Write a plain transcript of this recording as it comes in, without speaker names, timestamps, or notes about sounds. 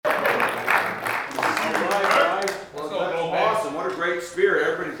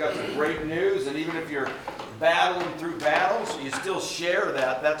got some great news, and even if you're battling through battles, you still share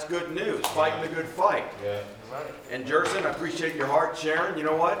that. That's good news. Fighting the good fight. Yeah. And Jerson, I appreciate your heart sharing. You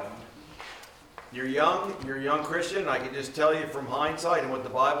know what? You're a young Christian. I can just tell you from hindsight and what the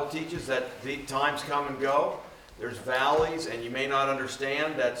Bible teaches that the times come and go. There's valleys, and you may not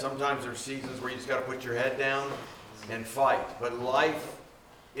understand that sometimes there's seasons where you just got to put your head down and fight. But life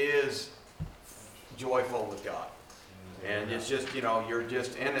is joyful with God. And it's just, you're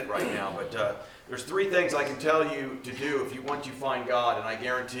just in it right now. But there's three things I can tell you to do once you find God, and I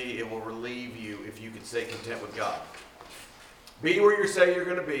guarantee it will relieve you if you can stay content with God. Be where you say you're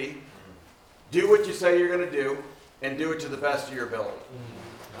going to be. Do what you say you're going to do, and do it to the best of your ability.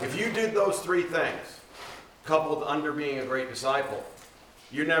 If you did those three things, coupled under being a great disciple,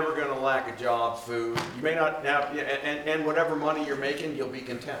 you're never going to lack a job, food. You may not have, and whatever money you're making, you'll be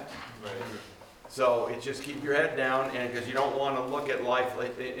content. Right. So it's just keep your head down, and because you don't want to look at life.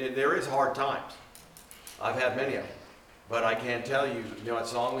 There is hard times. I've had many of them. But I can tell you, that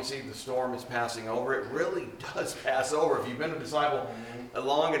song we see, the storm is passing over. It really does pass over. If you've been a disciple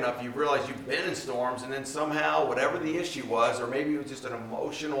long enough, you realize you've been in storms, and then somehow, whatever the issue was, or maybe it was just an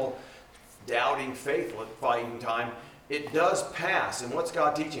emotional, doubting, faith fighting time, it does pass. And what's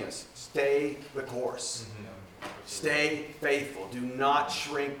God teaching us? Stay the course. Stay faithful. Do not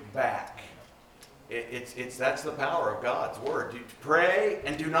shrink back. That's the power of God's word. Pray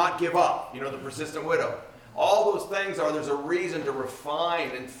and do not give up. The persistent widow. All those things there's a reason to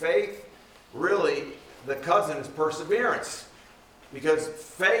refine. And faith, really, the cousin is perseverance. Because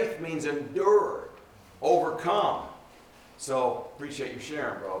faith means endure, overcome. So, appreciate you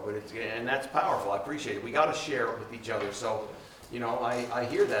sharing, bro. And that's powerful. I appreciate it. We got to share it with each other. So, I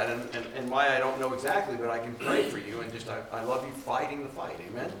hear that. And why I don't know exactly, but I can pray for you. And I love you fighting the fight.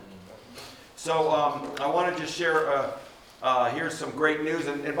 Amen? So, I want to just share... here's some great news.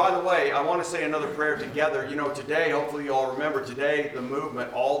 And by the way, I want to say another prayer together. Today, hopefully you all remember, today the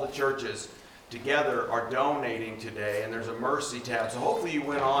movement, all the churches together are donating today. And there's a mercy tab. So hopefully you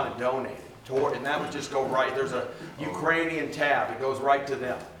went on and donated. And that would just go right. There's a Ukrainian tab. It goes right to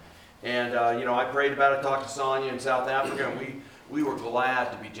them. And, I prayed about it, talked to Sonia in South Africa, and we were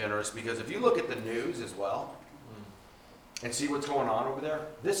glad to be generous. Because if you look at the news as well, and see what's going on over there.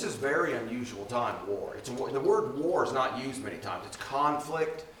 This is very unusual time, war. The word war is not used many times. It's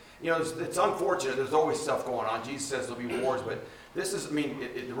conflict. It's unfortunate. There's always stuff going on. Jesus says there'll be wars, but this is,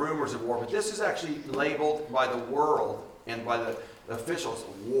 the rumors of war, but this is actually labeled by the world and by the officials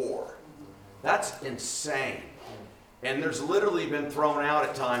war. That's insane. And there's literally been thrown out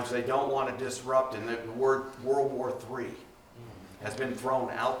at times they don't want to disrupt, and the word World War III has been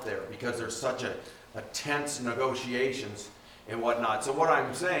thrown out there because there's such a tense negotiations and whatnot. So what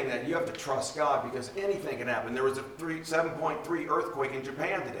I'm saying that you have to trust God because anything can happen. There was a 7.3 earthquake in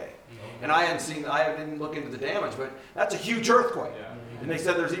Japan today. And I didn't look into the damage, but that's a huge earthquake. Yeah. And they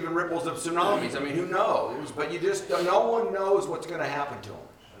said there's even ripples of tsunamis. Who knows? But no one knows what's going to happen to them.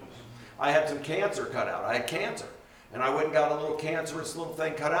 I had some cancer cut out. I had cancer. And I went and got a little cancerous little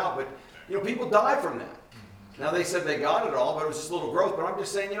thing cut out. But, people die from that. Now, they said they got it all, but it was just a little growth. But I'm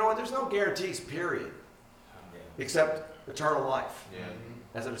just saying, there's no guarantees, period, except eternal life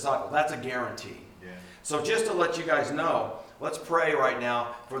as a disciple. That's a guarantee. Yeah. So just to let you guys know, let's pray right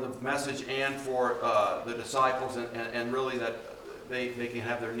now for the message and for the disciples and really that they can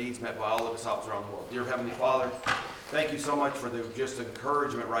have their needs met by all the disciples around the world. Dear Heavenly Father, thank you so much for the just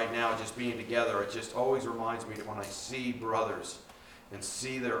encouragement right now, just being together. It just always reminds me that when I see brothers and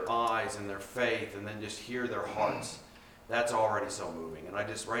see their eyes and their faith and then just hear their hearts, that's already so moving. And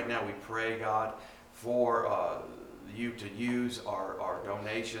right now we pray, God, for you to use our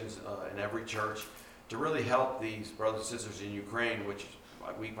donations in every church to really help these brothers and sisters in Ukraine, which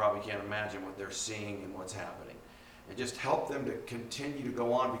we probably can't imagine what they're seeing and what's happening. And just help them to continue to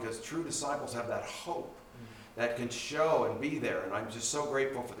go on because true disciples have that hope that can show and be there. And I'm just so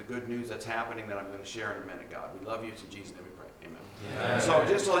grateful for the good news that's happening that I'm going to share in a minute, God. We love you. It's in Jesus' name we pray. Amen. Yeah. So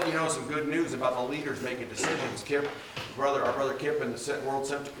just to let you know some good news about the leaders making decisions. Our brother Kip and the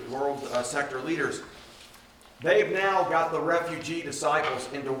world sector leaders, they've now got the refugee disciples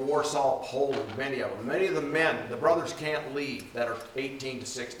into Warsaw, Poland, many of them. Many of the men, the brothers can't leave that are 18 to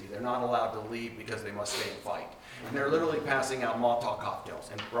 60. They're not allowed to leave because they must stay and fight. And they're literally passing out Molotov cocktails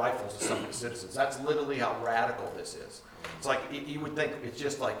and rifles to some of the citizens. That's literally how radical this is. It's like, you would think it's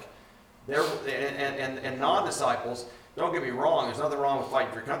just like, they're, and non-disciples, don't get me wrong, there's nothing wrong with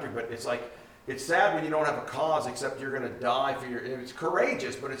fighting for your country, but it's like, it's sad when you don't have a cause except you're going to die for it's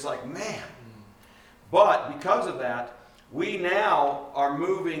courageous, but it's like, man. But because of that, We now are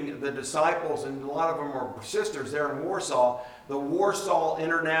moving the disciples, and a lot of them are sisters there in Warsaw. The Warsaw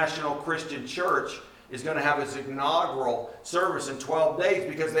International Christian Church is going to have its inaugural service in 12 days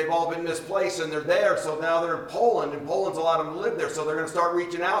because they've all been misplaced and they're there. So now they're in Poland, and Poland's allowed them to live there. So they're going to start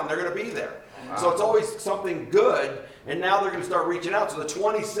reaching out, and they're going to be there. Wow. So it's always something good, and now they're going to start reaching out. So the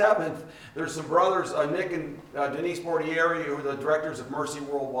 27th, there's some brothers, Nick and Denise Bordieri, who are the directors of Mercy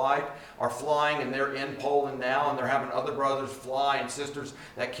Worldwide, are flying, and they're in Poland now, and they're having other brothers fly and sisters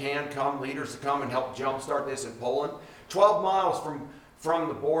that can come, leaders to come and help jumpstart this in Poland. 12 miles from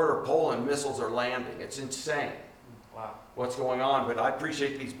the border of Poland, missiles are landing. It's insane. Wow. What's going on. But I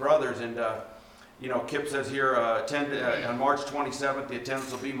appreciate these brothers. And, you know, Kip says here, on March 27th, the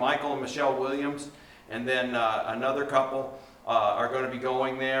attendance will be Michael and Michelle Williams. And then another couple are going to be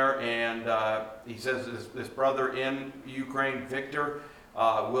going there. And he says this brother in Ukraine, Victor,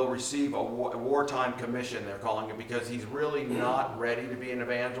 will receive a wartime commission, they're calling it, because he's really not ready to be an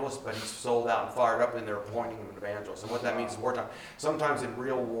evangelist, but he's sold out and fired up, and they're appointing him an evangelist. And what that means is wartime. Sometimes in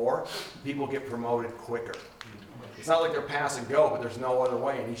real war, people get promoted quicker. It's not like they're pass and go, but there's no other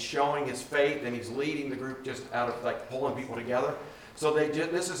way. And he's showing his faith, and he's leading the group just out of like pulling people together. So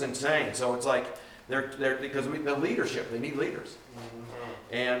this is insane. So it's like because the leadership, they need leaders.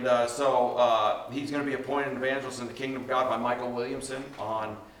 And so he's going to be appointed an evangelist in the kingdom of God by Michael Williamson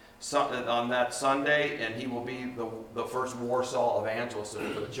on that Sunday, and he will be the first Warsaw evangelist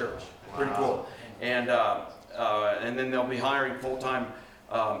for the church. Wow. Pretty cool. And then they'll be hiring full-time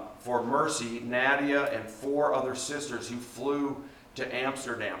for Mercy, Nadia and 4 other sisters who flew to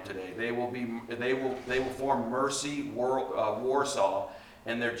Amsterdam today. They will form Mercy Warsaw,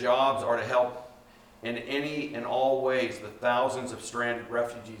 and their jobs are to help in any and all ways the thousands of stranded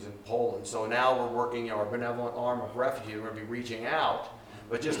refugees in Poland. So now we're working our benevolent arm of refugees. We're going to be reaching out,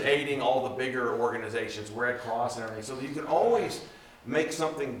 but just aiding all the bigger organizations, Red Cross and everything. So you can always make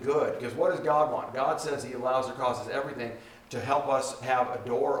something good, because what does God want? God says he allows or causes everything to help us have a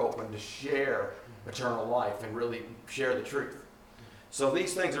door open to share eternal life and really share the truth. So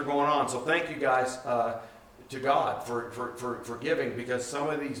these things are going on. So thank you guys to God for giving, because some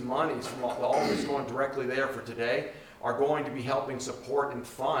of these monies from all this going directly there for today are going to be helping support and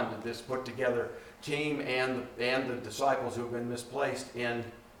fund this put together team and the disciples who have been misplaced in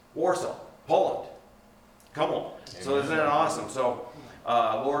Warsaw, Poland. Come on. Amen. So isn't that awesome? So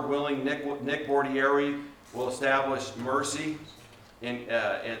Lord willing, Nick Bordieri will establish Mercy in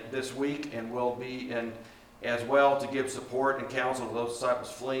this week, and will be in as well to give support and counsel to those disciples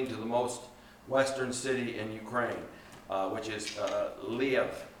fleeing to the most western city in Ukraine, which is Lviv.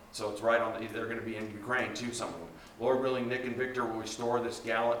 So it's right on. They're going to be in Ukraine too. Some of them. Lord willing, Nick and Victor will restore this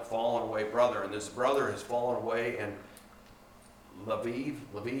gallant fallen away brother, and this brother has fallen away in Lviv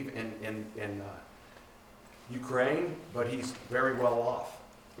in Ukraine, but he's very well off,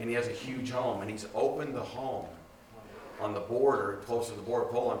 and he has a huge home, and he's opened the home on the border, close to the border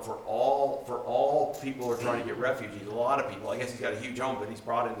of Poland, for all people who are trying to get refugees. A lot of people. I guess he's got a huge home, but he's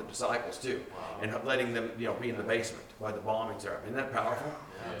brought in the disciples too, and letting them, be in the basement while the bombings are. Isn't that powerful?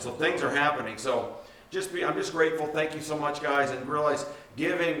 Yeah. So things are happening. So I'm just grateful. Thank you so much, guys, and realize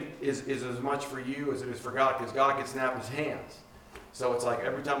giving is as much for you as it is for God, because God can snap his hands. So it's like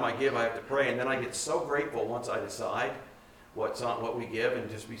every time I give, I have to pray, and then I get so grateful once I decide what we give and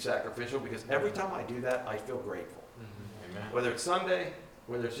just be sacrificial, because every time I do that, I feel grateful. Whether it's Sunday,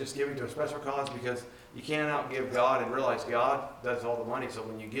 whether it's just giving to a special cause, because you can't outgive God, and realize God does all the money. So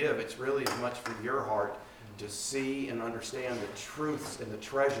when you give, it's really as much for your heart to see and understand the truths and the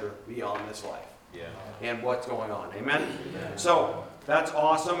treasure beyond this life. Yeah. And what's going on. Amen? Yeah. So that's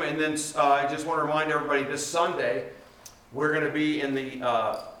awesome. And then I just want to remind everybody, this Sunday, we're going to be in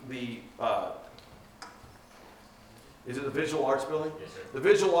is it the Visual Arts Building? Yes, sir. The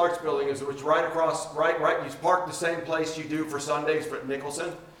Visual Arts Building is right across, right. You park the same place you do for Sundays for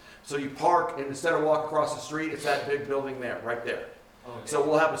Nicholson. So you park, and instead of walk across the street, it's that big building there, right there. Okay. So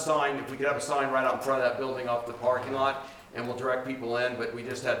we'll have a sign, if we could have a sign right out in front of that building off the parking lot, and we'll direct people in, but we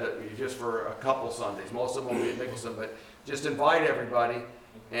just just for a couple Sundays. Most of them will be at Nicholson, but just invite everybody,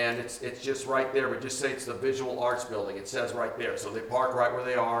 and it's just right there, but just say it's the Visual Arts Building. It says right there. So they park right where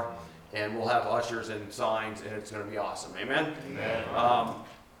they are. And we'll have ushers and signs, and it's going to be awesome. Amen? Amen.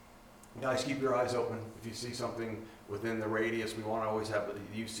 Guys, keep your eyes open. If you see something within the radius, we want to always have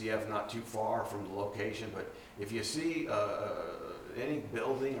the UCF not too far from the location. But if you see any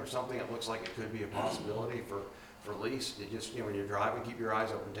building or something that looks like it could be a possibility for lease, you just, when you're driving, keep your eyes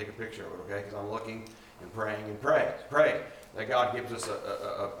open, take a picture of it, okay? Because I'm looking and praying and pray that God gives us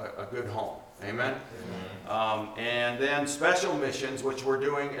a good home. Amen? And then special missions, which we're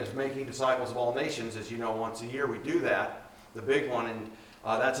doing as making disciples of all nations. As you know, once a year we do that. the big one, and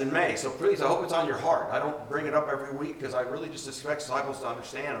that's in May. So please, I hope it's on your heart. I don't bring it up every week because I really just expect disciples to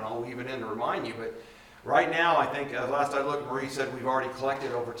understand, and I'll weave it in to remind you. But right now, I think, last I looked, Marie said we've already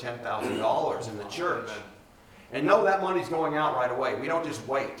collected over $10,000 in the church. And no, that money's going out right away. We don't just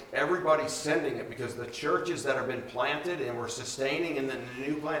wait. Everybody's sending it because the churches that have been planted and we're sustaining in the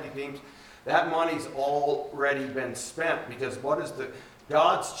new planting teams, that money's already been spent because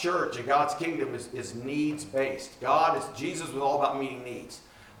God's church and God's kingdom is needs-based. Jesus was all about meeting needs.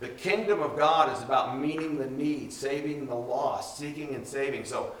 The kingdom of God is about meeting the needs, saving the lost, seeking and saving.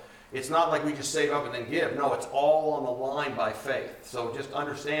 So it's not like we just save up and then give. No, it's all on the line by faith. So just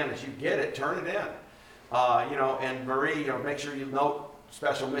understand as you get it, turn it in. And Marie, make sure you note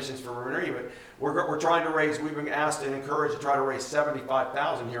special missions for Marie. But we're trying to raise. We've been asked and encouraged to try to raise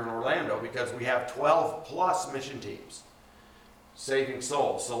 $75,000 here in Orlando because we have 12 plus mission teams saving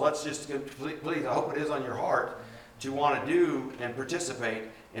souls. So let's just please. I hope it is on your heart to want to do and participate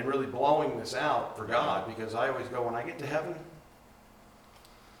in really blowing this out for God. Because I always go when I get to heaven.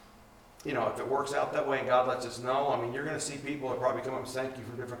 If it works out that way and God lets us know, I mean, you're going to see people that probably come up and thank you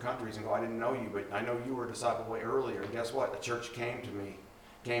from different countries and go, I didn't know you, but I know you were a disciple way earlier. And guess what? The church came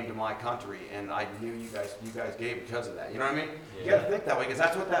to my country, and I knew you guys gave because of that. You know what I mean? Yeah. You got to think that way because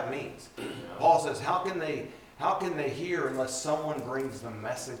that's what that means. Yeah. Paul says, how can they hear unless someone brings the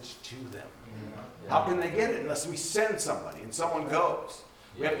message to them? Yeah. How can they get it unless we send somebody and someone goes?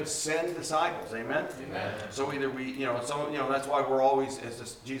 We have to send disciples, amen? Amen. So either that's why we're always,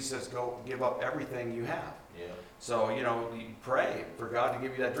 Jesus says, go give up everything you have. Yeah. So, you pray for God to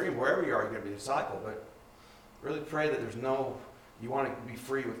give you that dream. Wherever you are, you're going to be a disciple, but really pray that you want to be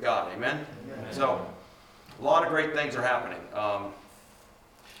free with God, amen? Amen. So, a lot of great things are happening.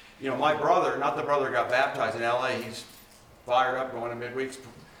 My brother, not the brother who got baptized in LA, he's fired up going to midweeks.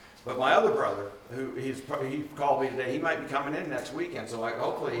 But my other brother, he called me today, he might be coming in next weekend, so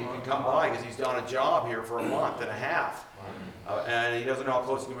hopefully he can come by because he's done a job here for a month and a half. And he doesn't know how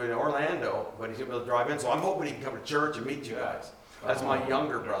close he can be to Orlando, but he's going to be able to drive in. So I'm hoping he can come to church and meet you guys. That's my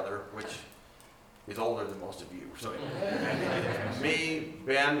younger brother, which is older than most of you. So me,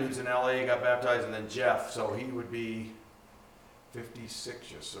 Ben, who's in LA, got baptized, and then Jeff. So he would be 56,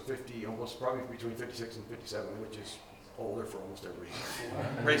 so 50, almost probably between 56 and 57, which is older for almost every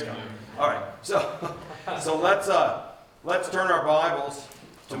praise God. All right, so let's turn our Bibles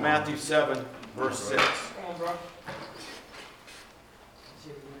to Matthew 7, verse 6. Come on, bro.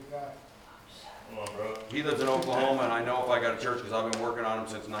 Come on, bro. He lives in Oklahoma, and I know if I got a church because I've been working on him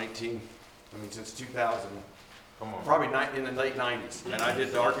since 2000. Probably in the late 90s. And I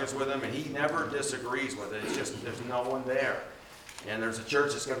did darkness with him, and he never disagrees with it. It's just there's no one there. And there's a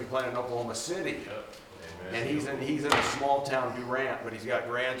church that's going to be planted in Oklahoma City. Yep. And he's in a small town, Durant, but he's got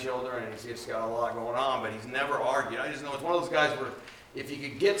grandchildren and he's just got a lot going on, but he's never argued. I just know it's one of those guys where if you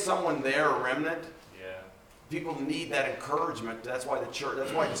could get someone there, a remnant, people need that encouragement. That's why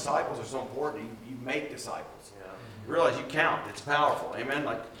disciples are so important. You make disciples. Yeah. You realize you count. It's powerful. Amen?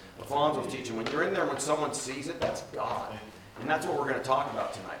 Like Alfonso's teaching. When you're in there, when someone sees it, that's God. And that's what we're going to talk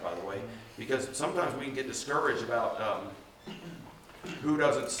about tonight, by the way, because sometimes we can get discouraged about who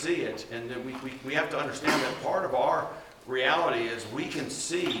doesn't see it, and then we have to understand that part of our reality is we can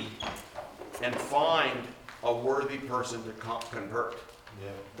see and find a worthy person to convert. Yeah.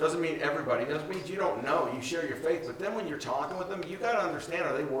 Doesn't mean everybody. Doesn't mean you don't know. You share your faith, but then when you're talking with them, you got to understand,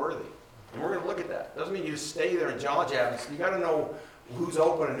 are they worthy? And we're going to look at that. Doesn't mean you just stay there and jaw jab. You got to know who's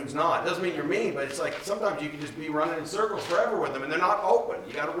open and who's not. Doesn't mean you're mean, but it's like sometimes you can just be running in circles forever with them, and they're not open.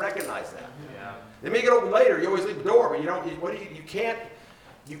 You got to recognize that. Yeah. They may get open later. You always leave the door, but you can't.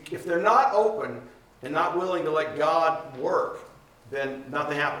 If they're not open and not willing to let God work, then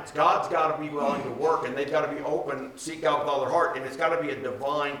nothing happens. God's got to be willing to work, and they've got to be open, seek God with all their heart, and it's got to be a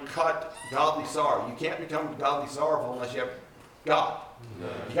divine cut, godly sorrow. You can't become godly sorrowful unless you have God. Yeah.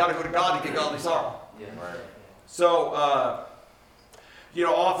 You got to go to God to get godly sorrow. Yeah. Right. So,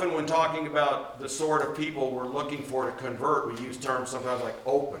 often when talking about the sort of people we're looking for to convert, we use terms sometimes like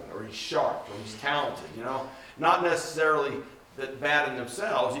open, or he's sharp, or he's talented, Not necessarily that bad in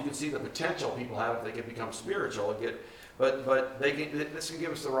themselves. You can see the potential people have if they can become spiritual. But this can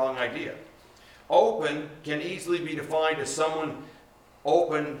give us the wrong idea. Open can easily be defined as someone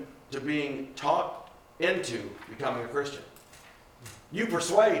open to being talked into becoming a Christian. You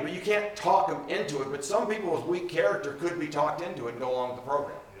persuade, but you can't talk them into it. But some people with weak character could be talked into it and go along with the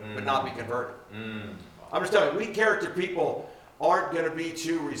program, but not be converted. I'm just telling you, weak character people aren't going to be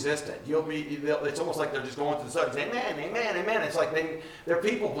too resistant. It's almost like they're just going through the subject, amen, amen, amen. It's like they're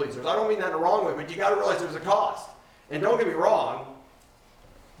people pleasers. I don't mean that in the wrong way, but you got to realize there's a cost. And don't get me wrong,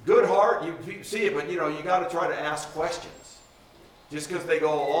 good heart, you see it, but you got to try to ask questions. Just because they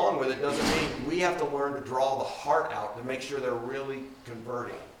go along with it doesn't mean we have to learn to draw the heart out to make sure they're really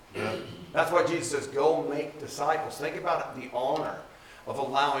converting. Yeah. That's why Jesus says, go make disciples. Think about the honor of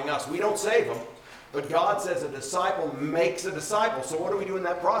allowing us. We don't save them, but God says a disciple makes a disciple. So what do we do in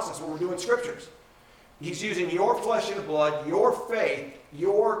that process? Well, we're doing scriptures. He's using your flesh and blood, your faith,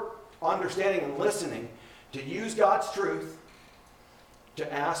 your understanding and listening to use God's truth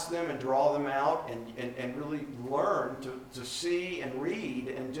to ask them and draw them out and really learn to see and read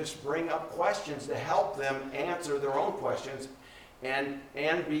and just bring up questions to help them answer their own questions and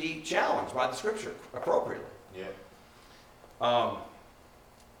be challenged by the scripture appropriately. Yeah.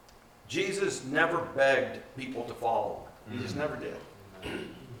 Jesus never begged people to follow him. He just never did.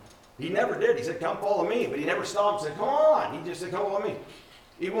 He never did. He said, come follow me. But he never stopped and said, come on. He just said, come follow me.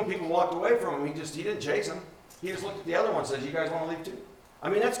 Even when people walked away from him, he didn't chase them. He just looked at the other one and says, you guys want to leave too? I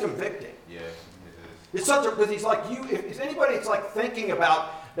mean, that's convicting. Yeah, it is. It's such a, because he's like, if anybody it's like thinking about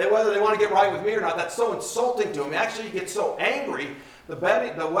whether they want to get right with me or not, that's so insulting to him. Actually, he gets so angry. The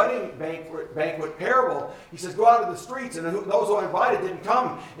wedding banquet parable, he says, go out to the streets, and those who are invited didn't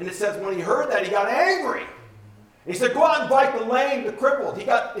come. And it says when he heard that, he got angry. He said, go out and invite the lame, the crippled.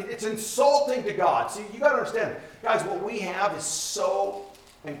 It's insulting to God. See, you got to understand, guys, what we have is so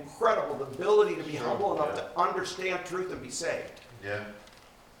incredible, the ability to be humble enough to understand truth and be saved. Yeah.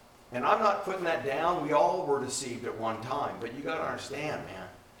 And I'm not putting that down. We all were deceived at one time. But you got to understand, man,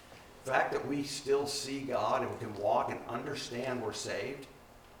 the fact that we still see God and we can walk and understand we're saved,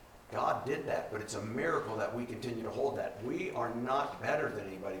 God did that. But it's a miracle that we continue to hold that. We are not better than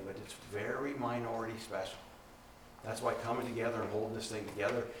anybody, but it's very minority special. That's why coming together and holding this thing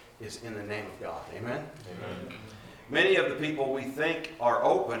together is in the name of God. Amen? Amen. Many of the people we think are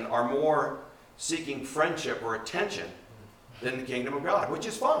open are more seeking friendship or attention than the kingdom of God, which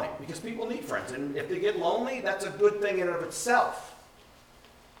is fine, because people need friends. And if they get lonely, that's a good thing in and of itself.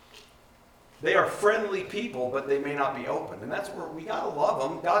 They are friendly people, but they may not be open. And that's where we got to love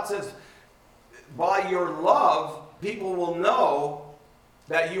them. God says, by your love, people will know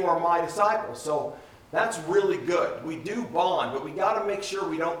that you are my disciples. So that's really good. We do bond, but we got to make sure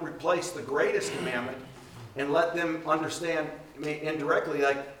we don't replace the greatest commandment and let them understand indirectly,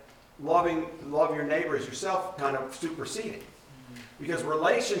 like love your neighbor as yourself, kind of superseding. Because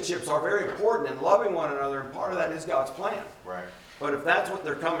relationships are very important and loving one another, and part of that is God's plan. Right. But if that's what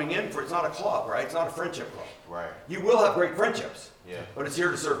they're coming in for, it's not a club, right? It's not a friendship club. Right. You will have great friendships, Yeah. but it's here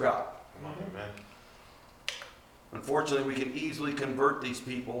to serve God. Come on, amen. Unfortunately, we can easily convert these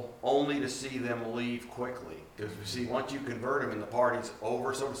people only to see them leave quickly. Because you see, once you convert them and the party's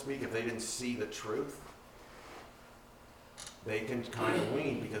over, so to speak, if they didn't see the truth, they can kind of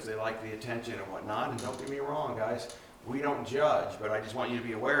wean because they like the attention and whatnot. And don't get me wrong, guys, we don't judge, but I just want you to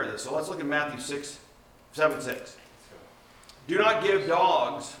be aware of this. So let's look at Matthew 7:6. Do not give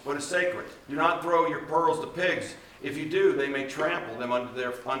dogs what is sacred. Do not throw your pearls to pigs. If you do, they may trample them under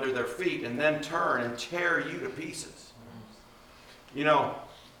their feet and then turn and tear you to pieces. You know,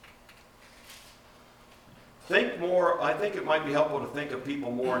 think more. I think it might be helpful to think of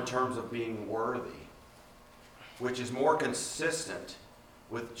people more in terms of being worthy, which is more consistent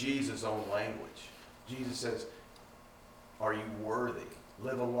with Jesus' own language. Jesus says, are you worthy?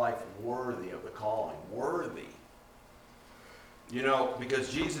 Live a life worthy of the calling. Worthy. You know,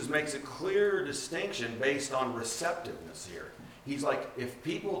 because Jesus makes a clear distinction based on receptiveness here. He's like, if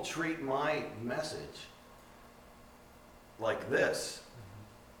people treat my message like this,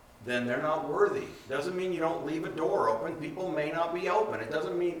 then they're not worthy. Doesn't mean you don't leave a door open. People may not be open. It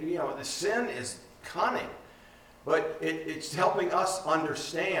doesn't mean, you know, the sin is cunning. But it's helping us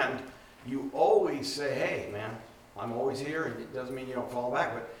understand. You always say, hey, man, I'm always here, and it doesn't mean you don't fall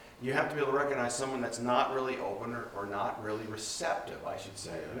back, but you have to be able to recognize someone that's not really open or not really receptive, I should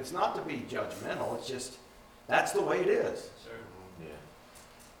say. And it's not to be judgmental, it's just, that's the way it is. Yeah.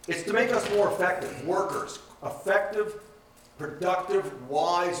 It's to make us more effective workers, effective, productive,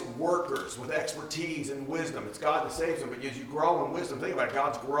 wise workers with expertise and wisdom. It's God that saves them, but as you grow in wisdom, think about it,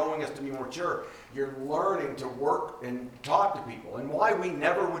 God's growing us to be more mature. You're learning to work and talk to people. And why we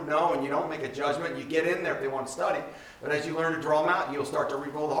never would know, and you don't make a judgment, you get in there if they want to study, but as you learn to draw them out, you'll start to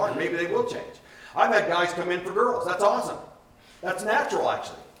rebuild the heart. Maybe they will change. I've had guys come in for girls. That's awesome. That's natural,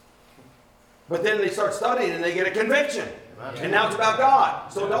 actually. But then they start studying and they get a conviction. And now it's about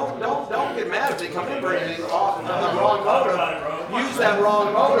God. So don't get mad if they come in for anything off and have the wrong motive. Use that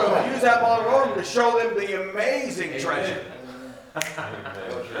wrong motive. Use that wrong motive to show them the amazing treasure.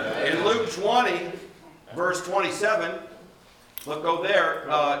 In Luke 20, verse 27, go there.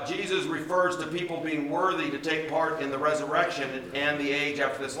 Jesus refers to people being worthy to take part in the resurrection and the age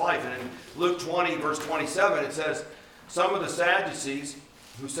after this life. And in Luke 20, verse 27, it says, Some of the Sadducees,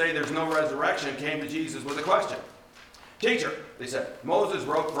 who say there's no resurrection, came to Jesus with a question. Teacher, they said, Moses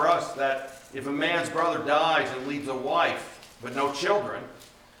wrote for us that if a man's brother dies and leaves a wife but no children,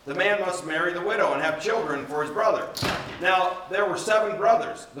 the man must marry the widow and have children for his brother. Now, there were 7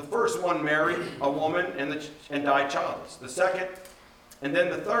 brothers. The first one married a woman and died childless. The second, and then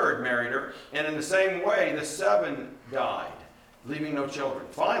the third married her, and in the same way, the 7 died, leaving no children.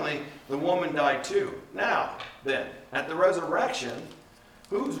 Finally, the woman died too. Now, then, at the resurrection,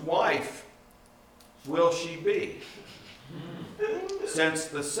 whose wife will she be? Since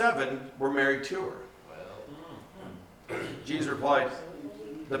the 7 were married to her. Jesus replied,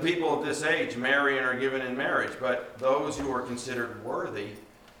 the people of this age marry and are given in marriage, but those who are considered worthy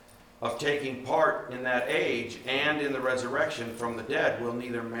of taking part in that age and in the resurrection from the dead will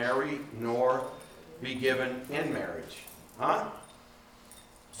neither marry nor be given in marriage. Huh?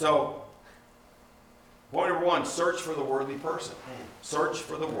 So, point number 1, search for the worthy person. Search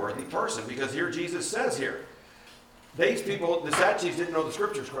for the worthy person, because here Jesus says here, these people, the Sadducees, didn't know the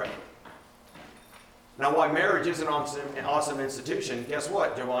scriptures correctly. Now, why marriage is an awesome institution, guess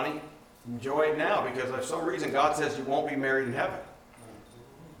what, Giovanni? Enjoy it now, because for some reason God says you won't be married in heaven.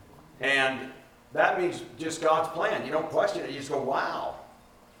 And that means just God's plan. You don't question it, you just go, wow.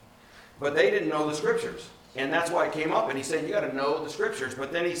 But they didn't know the scriptures. And that's why it came up. And he said, you got to know the scriptures.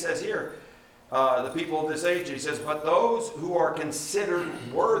 But then he says here, the people of this age, he says, but those who are considered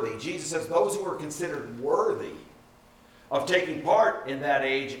worthy. Jesus says, those who are considered worthy of taking part in that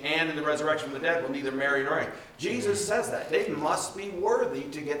age and in the resurrection from the dead will neither marry nor marry. Jesus says that. They must be worthy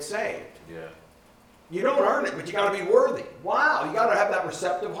to get saved. Yeah. You don't earn it, but you got to be worthy. Wow, you got to have that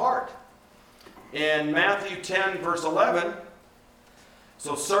receptive heart. In Matthew 10, verse 11,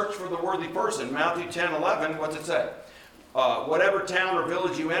 so search for the worthy person. Matthew 10, 11, what's it say? Whatever town or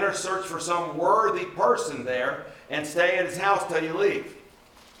village you enter, search for some worthy person there and stay at his house till you leave.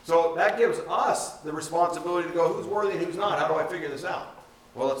 So that gives us the responsibility to go, who's worthy and who's not? How do I figure this out?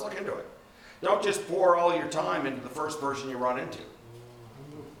 Well, let's look into it. Don't just pour all your time into the first person you run into.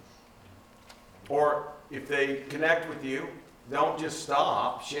 Or if they connect with you, don't just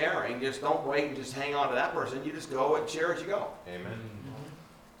stop sharing. Just don't wait and just hang on to that person. You just go and share as you go. Amen.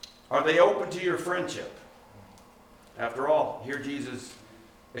 Are they open to your friendship? After all, here Jesus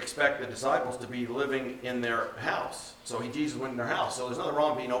expect the disciples to be living in their house. So Jesus went in their house. So there's nothing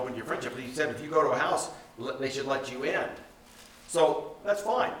wrong being open to your friendship. But he said if you go to a house, they should let you in. So that's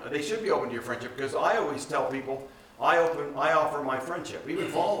fine. They should be open to your friendship, because I always tell people, I offer my friendship. Even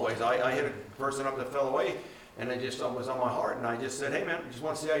fallaways. I hit a person up that fell away, and it just was on my heart. And I just said, hey man, I just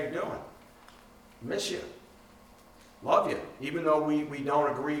want to see how you're doing. Miss you. Love you. Even though we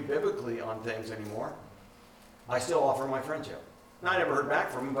don't agree biblically on things anymore, I still offer my friendship. Now, I never heard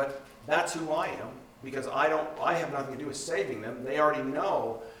back from them, but that's who I am, because I have nothing to do with saving them. They already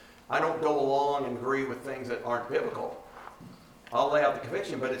know I don't go along and agree with things that aren't biblical. I'll lay out the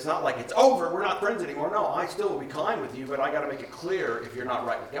conviction, but it's not like it's over, we're not friends anymore. No, I still will be kind with you, but I got to make it clear if you're not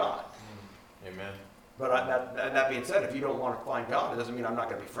right with God. Amen. But that being said, if you don't want to find God, it doesn't mean I'm not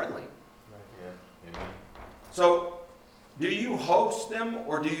going to be friendly. Yeah. Amen. So, do you host them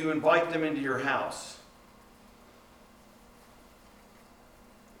or do you invite them into your house?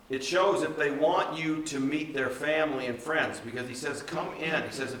 It shows if they want you to meet their family and friends, because he says, come in.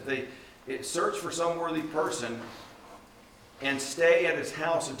 He says, if they search for some worthy person and stay at his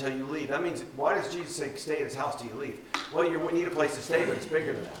house until you leave. That means, why does Jesus say stay at his house till you leave? Well, you need a place to stay, but it's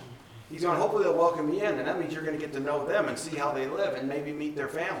bigger than that. He's going, hopefully they'll welcome you in, and that means you're going to get to know them and see how they live and maybe meet their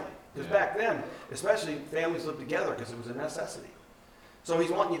family. Because back then, especially, families lived together because it was a necessity. So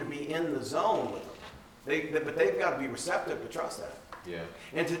he's wanting you to be in the zone with them. But they've got to be receptive to trust that. Yeah.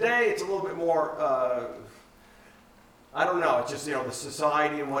 And today it's a little bit more, I don't know, it's just, the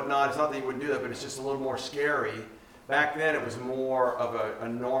society and whatnot. It's not that you wouldn't do that, but it's just a little more scary. Back then it was more of a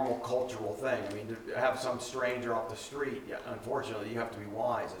normal cultural thing. I mean, to have some stranger off the street, unfortunately, you have to be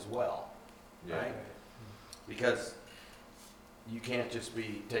wise as well. Yeah. Right? Because you can't just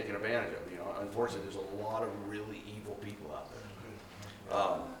be taken advantage of. Unfortunately, there's a lot of really evil people out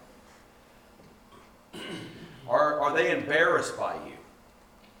there. Are they embarrassed by you?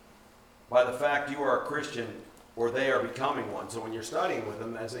 By the fact you are a Christian or they are becoming one? So when you're studying with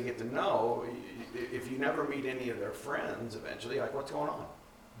them, as they get to know, if you never meet any of their friends eventually, like, what's going on?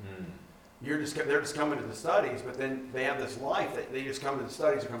 They're just coming to the studies, but then they have this life that they just come to the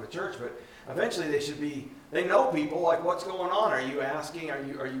studies or come to church, but eventually they know people, like, what's going on? Are you asking, are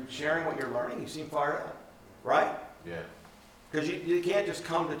you sharing what you're learning? You seem fired up, right? Yeah. Because you can't just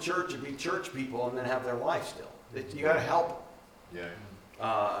come to church and be church people and then have their life still. You got to help them. Yeah.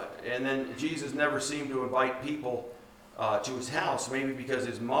 And then Jesus never seemed to invite people to his house, maybe because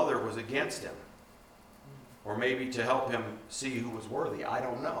his mother was against him, or maybe to help him see who was worthy. I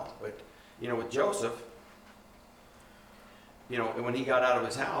don't know. But, with Joseph, when he got out of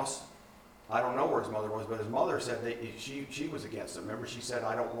his house, I don't know where his mother was, but his mother said she was against him. Remember, she said,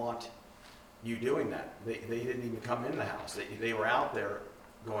 I don't want you doing that. They didn't even come in the house. They were out there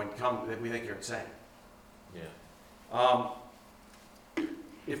going, come, we think you're insane. Yeah.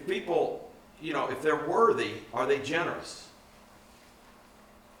 If people, if they're worthy, are they generous?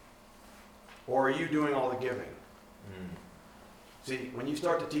 Or are you doing all the giving? Mm. See, when you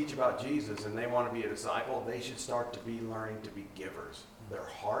start to teach about Jesus and they want to be a disciple, they should start to be learning to be givers. Their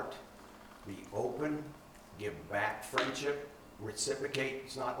heart, be open, give back friendship, reciprocate.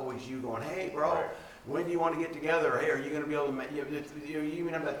 It's not always you going, hey, bro, Right. when do you want to get together? Hey, are you going to be able to, you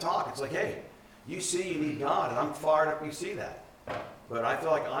even have that talk. It's like, hey, you see you need God, and I'm fired up, you see that. But I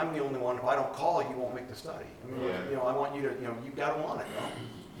feel like I'm the only one, if I don't call, you won't make the study. I mean, Yeah. I want you to, you got to want it, bro.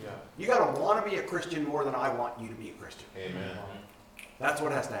 Yeah. You got to want to be a Christian more than I want you to be a Christian. Amen. That's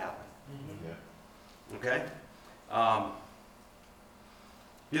what has to happen. Yeah. Okay?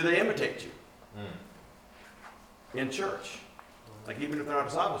 Do they imitate you Mm. in church? Like even if they're not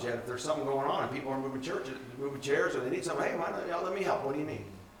disciples yet, if there's something going on and people are moving chairs, or they need something, hey, let me help. What do you need?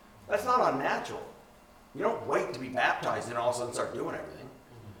 That's not unnatural. You don't wait to be baptized and all of a sudden start doing everything.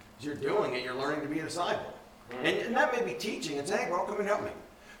 As you're doing it, you're learning to be a disciple. And that may be teaching and saying, hey, bro, come and help me.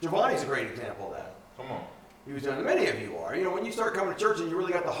 Giovanni's a great example of that. Come on. He was doing it. Many of you are. When you start coming to church and you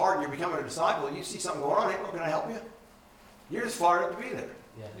really got the heart and you're becoming a disciple and you see something going on, hey, bro, can I help you? You're just fired up to be there.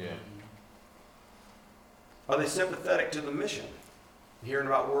 Yeah. Are they sympathetic to the mission? Hearing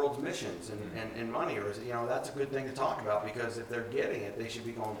about world's missions and money, or is it, that's a good thing to talk about, because if they're getting it, they should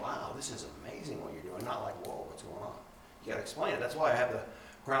be going, wow, this is amazing what you're doing, not like, whoa, what's going on? You got to explain it. That's why I have the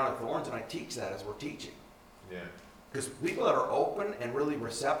crown of thorns and I teach that as we're teaching. Yeah. Because people that are open and really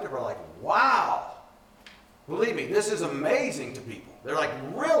receptive are like, wow, believe me, this is amazing to people. They're like,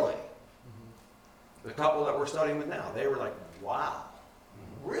 really? The couple that we're studying with now, they were like, wow,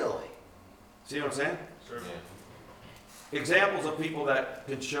 really? See what I'm saying? Sure. Yeah. Examples of people that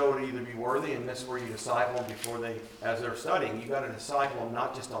can show to either be worthy, and this is where you disciple them before as they're studying. You got to disciple them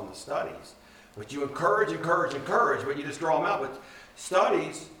not just on the studies, but you encourage, but you just draw them out. But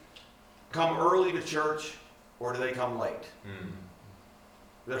studies come early to church, or do they come late? Mm.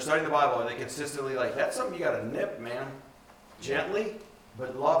 They're studying the Bible, are they consistently late? That's something you got to nip, man. Gently,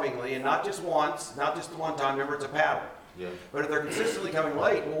 but lovingly, and not just once, not just the one time. Remember, it's a pattern. Yeah. But if they're consistently coming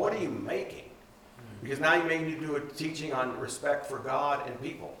late, well, what are you making? Because now you may need to do a teaching on respect for God and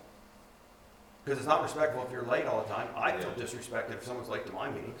people. Because it's not respectful if you're late all the time. I feel disrespected if someone's late to my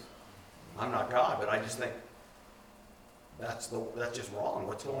meetings. I'm not God, but I just think that's just wrong.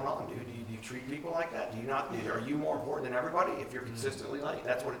 What's going on, dude? Do you treat people like that? Are you more important than everybody if you're consistently late?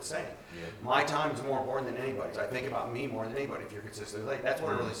 That's what it's saying. Yeah. My time is more important than anybody's. I think about me more than anybody if you're consistently late. That's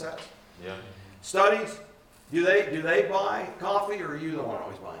what it really says. Yeah. Studies, do they buy coffee, or are you the one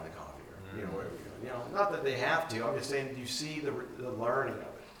always buying the coffee, or whatever you're doing? Not that they have to. I'm just saying, do you see the learning of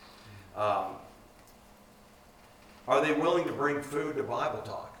it? Are they willing to bring food to Bible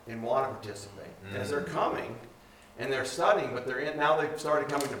talk and want to participate? As they're coming and they're studying, but now they've started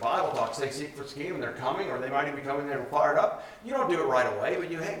coming to Bible talks. They seek for scheme and they're coming, or they might even be coming there and fired up. You don't do it right away, but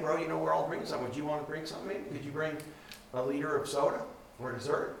hey, bro, we're all bringing something. Would you want to bring something? Maybe? Could you bring a liter of soda or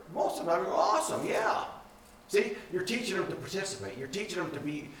dessert? Most of them go, awesome, yeah. See, you're teaching them to participate. You're teaching them to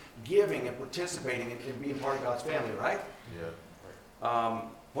be giving and participating and being part of God's family, right? Yeah.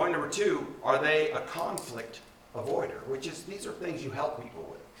 Point number 2, are they a conflict avoider? These are things you help people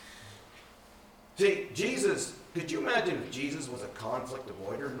with. See, Jesus, could you imagine if Jesus was a conflict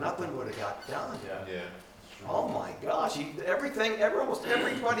avoider? Nothing would have got done. Yeah. Oh my gosh, almost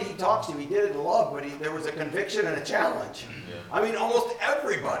everybody he talks to, he did it in love, but there was a conviction and a challenge. Yeah. I mean, almost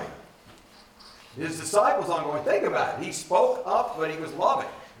everybody. His disciples ongoing, think about it. He spoke up, but he was loving.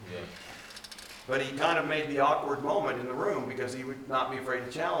 Yeah. But he kind of made the awkward moment in the room because he would not be afraid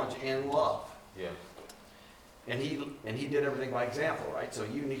to challenge in love. Yeah. And he did everything by example, right? So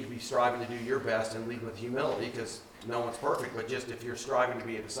you need to be striving to do your best and lead with humility, because no one's perfect. But just if you're striving to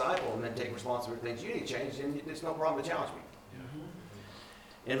be a disciple and then take responsibility for things you need to change, then there's no problem to challenge me.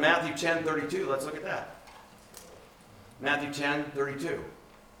 In Matthew 10:32, let's look at that. Matthew 10:32.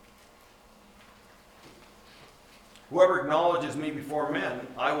 Whoever acknowledges me before men,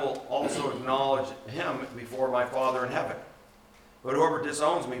 I will also acknowledge him before my Father in heaven. But whoever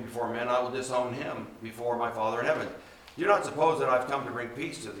disowns me before men, I will disown him before my Father in heaven. Do not suppose that I've come to bring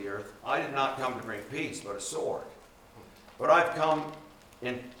peace to the earth. I did not come to bring peace, but a sword. But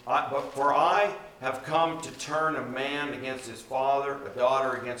for I have come to turn a man against his father, a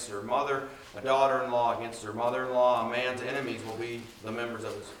daughter against her mother, a daughter-in-law against her mother-in-law. A man's enemies will be the members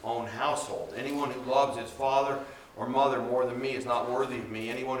of his own household. Anyone who loves his father or mother more than me is not worthy of me.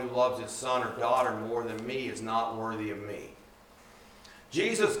 Anyone who loves his son or daughter more than me is not worthy of me.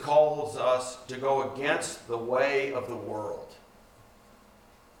 Jesus calls us to go against the way of the world.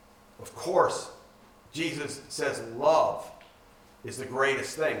 Of course, Jesus says love is the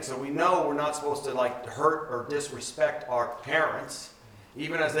greatest thing. So we know we're not supposed to hurt or disrespect our parents,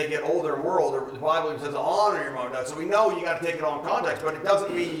 even as they get older and we're older. The Bible even says honor your mom and dad. So we know you got to take it all in context, but it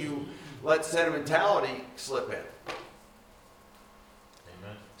doesn't mean you let sentimentality slip in.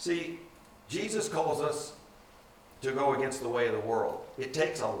 Amen. See, Jesus calls us to go against the way of the world. It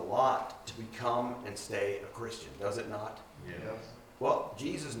takes a lot to become and stay a Christian, does it not? Yes. Well,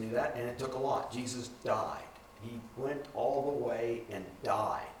 Jesus knew that, and it took a lot. Jesus died. He went all the way and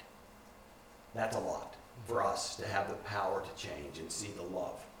died. That's a lot for us to have the power to change and see the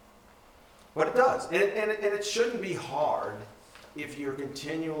love. But it does. And it shouldn't be hard if you're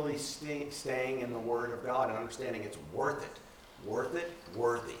continually staying in the Word of God and understanding it's worth it. Worth it,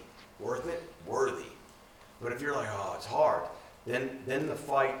 worthy. Worth it, worthy. But if you're like, oh, it's hard, then the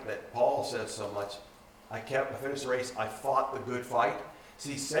fight that Paul says so much, I finished the race, I fought the good fight.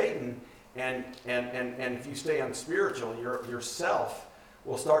 See, Satan, and if you stay unspiritual, yourself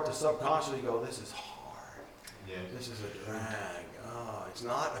will start to subconsciously go, this is hard. Yes. This is a drag. Oh, it's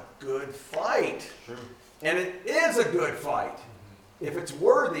not a good fight. True. And it is a good fight if it's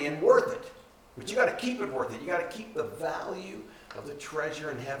worthy and worth it. But you got to keep it worth it. You got to keep the value of the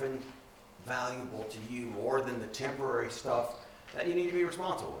treasure in heaven valuable to you more than the temporary stuff that you need to be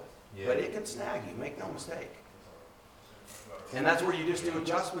responsible with. Yeah. But it can snag you, make no mistake. And that's where you just do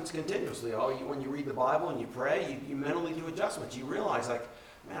adjustments continuously. When you read the Bible and you pray, you mentally do adjustments. You realize, like,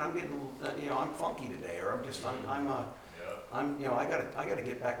 man, I'm getting, I'm funky today, or I gotta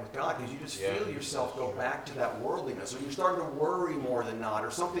get back with God, because you just feel yourself go back to that worldliness, or you're starting to worry more than not,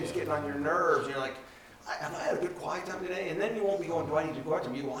 or something's getting on your nerves, and you're like, have I had a good quiet time today? And then you won't be going, do I need to go out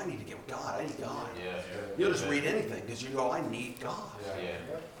to you? Well, I need to get with God. I need God. Yeah. You'll just read anything because you go, I need God. Yeah.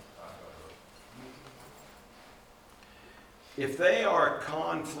 If they are a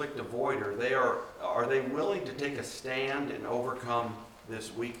conflict avoider, are they willing to take a stand and overcome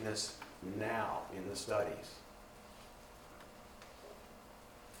this weakness now in the studies?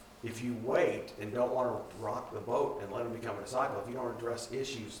 If you wait and don't want to rock the boat and let them become a disciple, if you don't address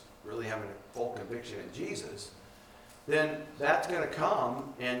issues really having a full conviction in Jesus, then that's going to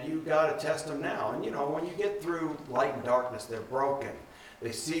come, and you got to test them now. And when you get through light and darkness, they're broken.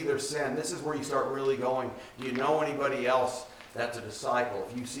 They see their sin. This is where you start really going, do you know anybody else that's a disciple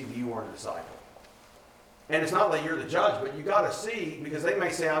if you see that you weren't a disciple? And it's not that you're the judge, but you got to see, because they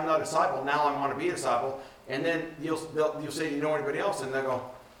may say, I'm not a disciple, now I want to be a disciple. And then you'll say, do you know anybody else? And they'll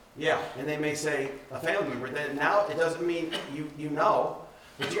go, yeah. And they may say, a family member. Then now it doesn't mean you know,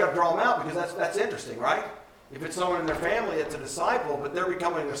 but you got to draw them out, because that's interesting, right? If it's someone in their family that's a disciple, but they're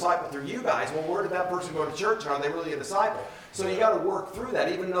becoming a disciple through you guys, well, where did that person go to church, and are they really a disciple? So you got to work through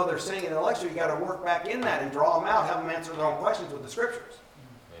that. Even though they're saying it intellectually, you got to work back in that and draw them out, have them answer their own questions with the scriptures.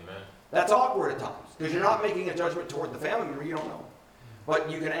 Amen. That's That's awkward at times, because you're not making a judgment toward the family member, you don't know.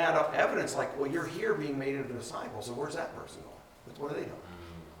 But you can add up evidence like, well, you're here being made into a disciple, so where's that person going? What are they doing?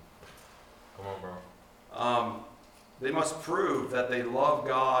 Come on, bro. They must prove that they love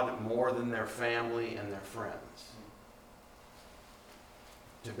God more than their family and their friends.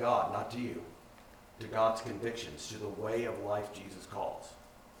 To God, not to you. To God's convictions, to the way of life Jesus calls.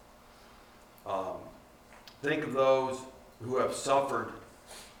 Think of those who have suffered.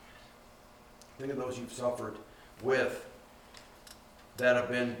 Think of those you've suffered with that have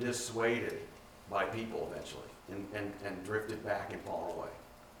been dissuaded by people eventually and drifted back and fallen away.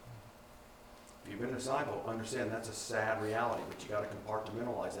 If you've been a disciple, understand that's a sad reality, but you got to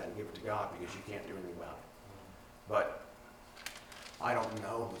compartmentalize that and give it to God, because you can't do anything about it. But I don't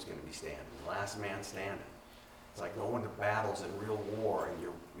know who's going to be standing. Last man standing. It's like going to battles in real war, and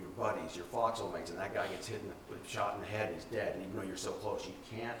your buddies, your foxhole mates, and that guy gets shot in the head, he's dead, and even though you're so close, you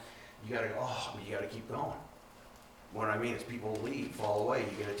got to go, but you got to keep going. What I mean is people leave, fall away,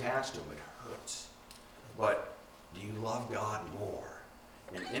 you get attached to them, it hurts. But do you love God more?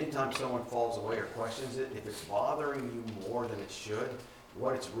 And anytime someone falls away or questions it, if it's bothering you more than it should,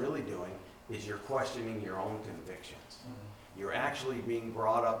 what it's really doing is you're questioning your own convictions. Mm-hmm. You're actually being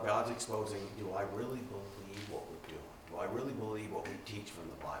brought up, God's exposing, do I really believe what we're doing? Do I really believe what we teach from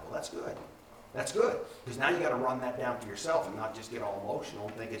the Bible? That's good. That's good. Because now you got to run that down for yourself and not just get all emotional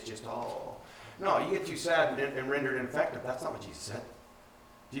and think it's just, no, you get too sad and rendered ineffective. That's not what Jesus said.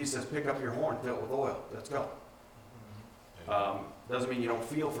 Jesus says, pick up your horn, fill it with oil. Let's go. Doesn't mean you don't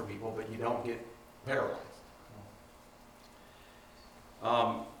feel for people, but you don't get paralyzed.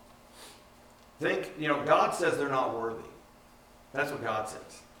 God says they're not worthy. That's what God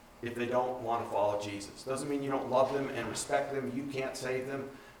says. If they don't want to follow Jesus. Doesn't mean you don't love them and respect them. You can't save them.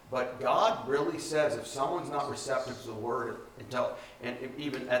 But God really says if someone's not receptive to the word and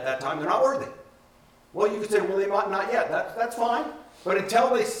even at that time, they're not worthy. Well, you could say, well, they might not yet. That's fine. But until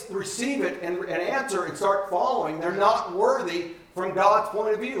they receive it and answer and start following, they're not worthy from God's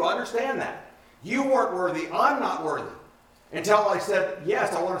point of view. Understand that. You weren't worthy. I'm not worthy. Until I said,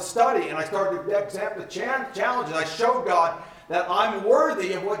 yes, I want to study. And I started to accept the challenge. And I showed God that I'm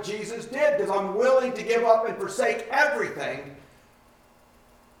worthy of what Jesus did because I'm willing to give up and forsake everything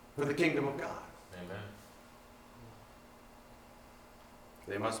for the kingdom of God. Amen.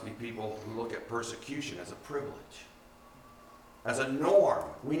 They must be people who look at persecution as a privilege, as a norm.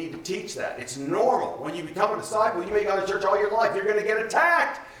 We need to teach that. It's normal. When you become a disciple, you may go to church all your life, you're going to get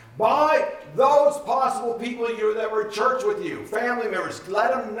attacked by those possible people that were in church with you, family members.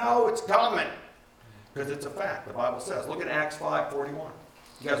 Let them know it's coming. Because it's a fact. The Bible says. Look at Acts 5:41.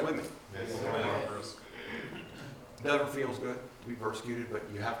 You guys with me? Yes. Never feels good to be persecuted, but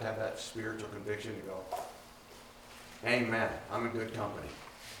you have to have that spiritual conviction to go, amen, I'm in good company.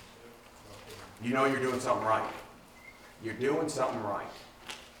 You know you're doing something right. You're doing something right.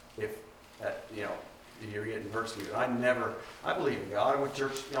 If you're getting persecuted. I believe in God. I went to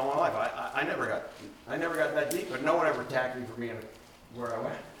church all my life. I never got that deep, but no one ever attacked me for being where I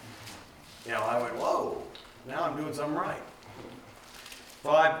went. I went, whoa, now I'm doing something right.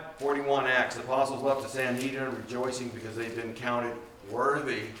 5:41 Acts, the apostles left the Sanhedrin rejoicing because they'd been counted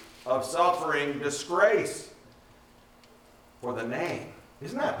worthy of suffering disgrace for the name.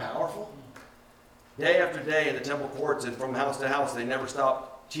 Isn't that powerful? Day after day in the temple courts and from house to house, they never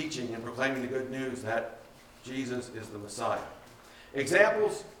stopped teaching and proclaiming the good news that Jesus is the Messiah.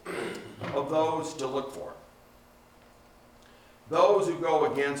 Examples of those to look for. Those who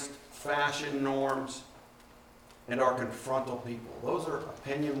go against fashion norms and are confrontal people. Those are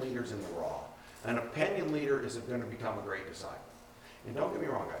opinion leaders in the raw. An opinion leader is going to become a great disciple. And don't get me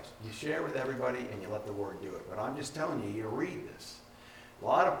wrong, guys. You share with everybody and you let the word do it. But I'm just telling you, you read this.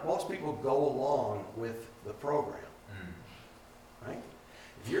 Most people go along with the program. Right?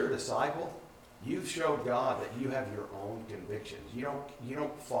 If you're a disciple, you've showed God that you have your own convictions. You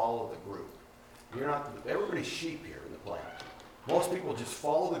don't follow the group. Everybody's sheep here in the planet. Most people just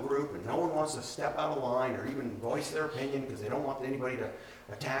follow the group and no one wants to step out of line or even voice their opinion because they don't want anybody to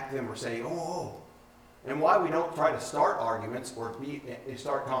attack them or say, oh. And why we don't try to start arguments or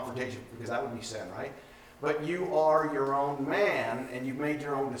start confrontation, because that would be sin, right? But you are your own man and you've made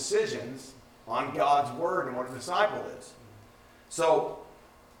your own decisions on God's word and what a disciple is. So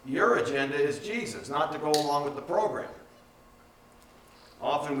your agenda is Jesus, not to go along with the program.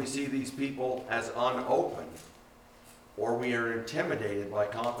 Often we see these people as unopened, or we are intimidated by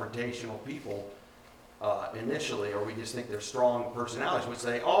confrontational people initially, or we just think they're strong personalities, which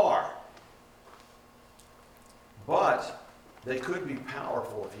they are. But they could be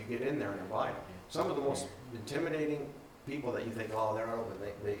powerful if you get in there and invite them. Some of the most intimidating people that you think, oh, they're not open,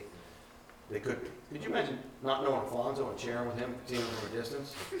 they could be. Could you imagine not knowing Alfonso and sharing with him, seeing him from a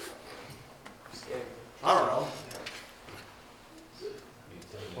distance? I don't know.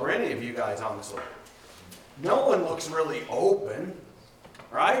 Or any of you guys, honestly. No one looks really open,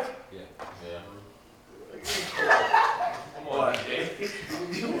 right? Yeah. Come on, What? Jay.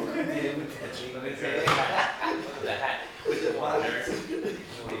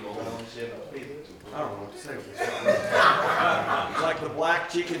 I don't know what to say with this. It's like the black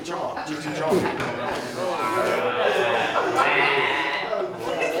Cheech and Chong. Cheech and Chong.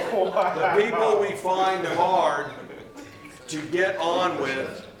 The people we find hard to get on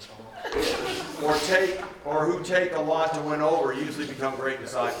with or who take a lot to win over usually become great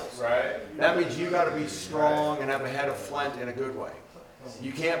disciples. Right. That means you got to be strong and have a head of flint in a good way.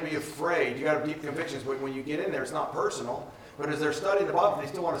 You can't be afraid. You got to have deep convictions. But when you get in there, it's not personal. But as they're studying the Bible, they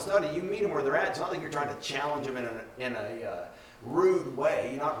still want to study. You meet them where they're at. It's not like you're trying to challenge them in a rude way.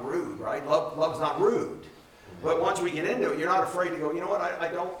 You're not rude, right? Love's not rude. But once we get into it, you're not afraid to go, you know what, I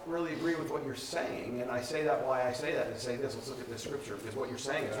don't really agree with what you're saying. And I say that why I say that. And say this, let's look at this scripture, because what you're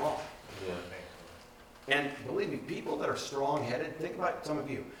saying is wrong. Yeah. And believe me, people that are strong-headed, think about some of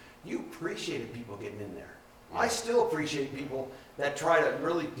you. You appreciated people getting in there. I still appreciate people that try to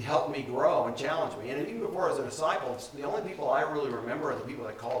really help me grow and challenge me. And even before as a disciple, the only people I really remember are the people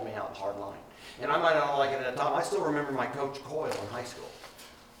that called me out hard line. And I might not like it at the time. I still remember my coach Coyle in high school.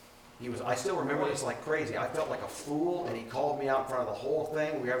 I still remember this like crazy. I felt like a fool, and he called me out in front of the whole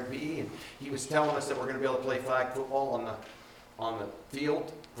thing. We were having PE, and he was telling us that we're going to be able to play flag football on the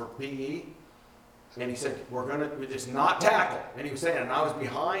field for PE. And he said, it's not tackle. And he was saying, and I was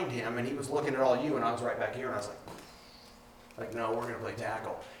behind him, and he was looking at all you, and I was right back here, and I was like, no, we're going to play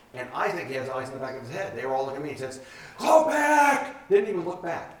tackle. And I think he has eyes in the back of his head. They were all looking at me. He says, go back! Didn't even look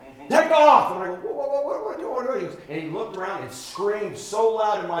back. Take off! And I go, what are you doing? And he looked around and screamed so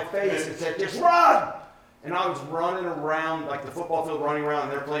loud in my face and said, just run! And I was running around, like the football field running around,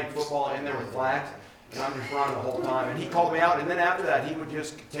 and they're playing football in there with flags. And I'm just running the whole time. And he called me out, and then after that, he would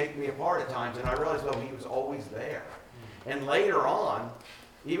just take me apart at times. And I realized, well, he was always there. And later on,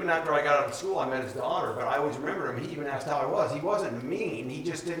 even after I got out of school, I met his daughter, but I always remember him. He even asked how I was. He wasn't mean. He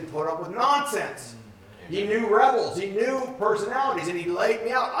just didn't put up with nonsense. He knew rebels. He knew personalities, and he laid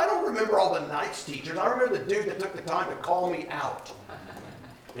me out. I don't remember all the nice teachers. I remember the dude that took the time to call me out.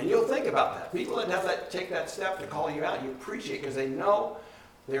 And you'll think about that. People that take that step to call you out, you appreciate it because they know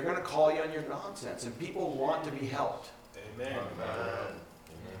they're going to call you on your nonsense, and people want to be helped. Amen.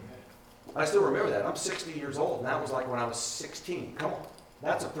 I still remember that. I'm 60 years old, and that was like when I was 16. Come on.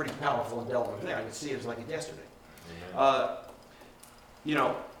 That's a pretty powerful indelible thing. I can see it as like it yesterday.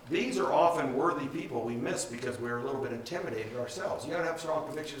 These are often worthy people we miss because we're a little bit intimidated ourselves. You got to have strong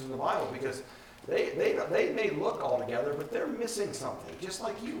convictions in the Bible because they may look all together, but they're missing something, just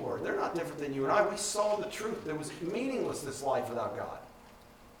like you were. They're not different than you and I. We saw the truth. It was meaningless, this life without God.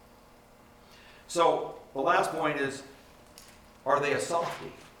 So the last point is, are they a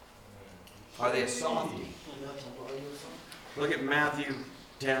softie? Are they a softie? Look at Matthew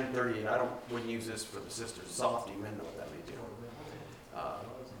 10:38. Wouldn't use this for the sisters. Softie, men know what that means.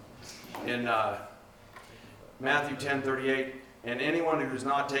 In Matthew 10:38, and anyone who does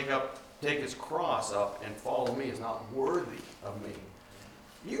not take his cross up and follow me is not worthy of me.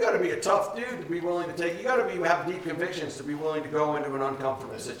 You got to be a tough dude to be willing to take. You got to have deep convictions to be willing to go into an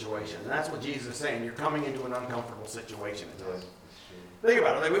uncomfortable situation. And that's what Jesus is saying. You're coming into an uncomfortable situation. Think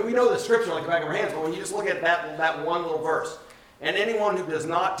about it. We know the scripture like the back of our hands, but when you just look at that one little verse, and anyone who does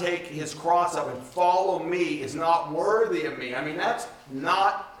not take his cross up and follow me is not worthy of me. I mean, that's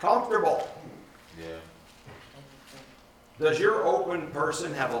not comfortable. Yeah. Does your open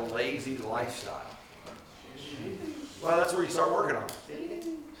person have a lazy lifestyle? Well, that's where you start working on it.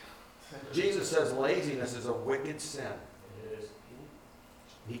 Jesus says laziness is a wicked sin.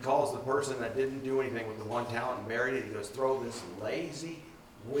 He calls the person that didn't do anything with the one talent and buried it. He goes, throw this lazy,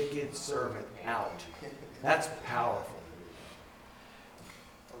 wicked servant out. That's powerful.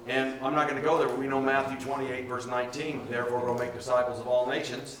 And I'm not going to go there, but we know Matthew 28, verse 19. Therefore, go make disciples of all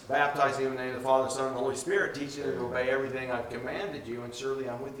nations, baptizing them in the name of the Father, Son, and the Holy Spirit, teaching them to obey everything I've commanded you, and surely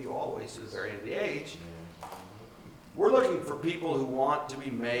I'm with you always to the very end of the age. We're looking for people who want to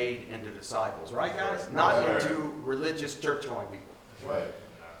be made into disciples, right, guys? Not into religious church-going people. Right.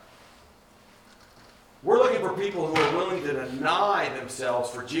 We're looking for people who are willing to deny themselves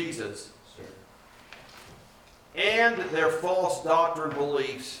for Jesus and their false doctrine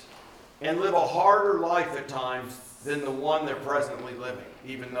beliefs and live a harder life at times than the one they're presently living.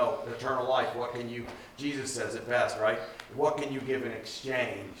 Even though eternal life, Jesus says it best, right? What can you give in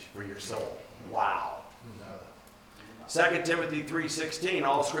exchange for your soul? Wow. 2 Timothy 3:16,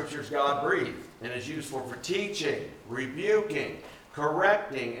 all scripture is God-breathed and is useful for teaching, rebuking,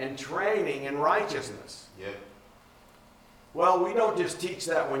 correcting, and training in righteousness. Yep. Well, we don't just teach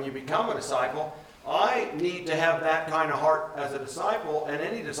that when you become a disciple. I need to have that kind of heart as a disciple, and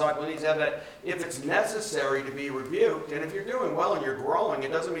any disciple needs to have that if it's necessary to be rebuked. And if you're doing well and you're growing,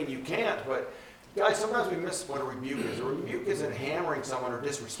 it doesn't mean you can't. But guys, sometimes we miss what a rebuke is. A rebuke isn't hammering someone or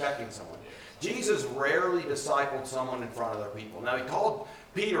disrespecting someone. Jesus rarely discipled someone in front of other people. Now, he called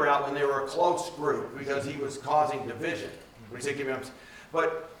Peter out when they were a close group because he was causing division. When he said,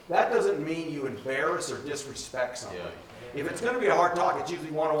 but that doesn't mean you embarrass or disrespect somebody. Yeah. If it's going to be a hard talk, it's usually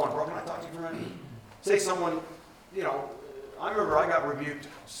one-on-one. Bro, can I talk to you for a minute? Say someone, I remember I got rebuked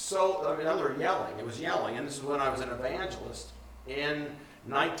they're yelling. It was yelling, and this is when I was an evangelist in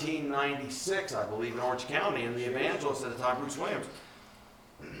 1996, I believe, in Orange County, and the evangelist at the time, Bruce Williams,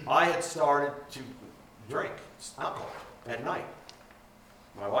 I had started to drink alcohol at night.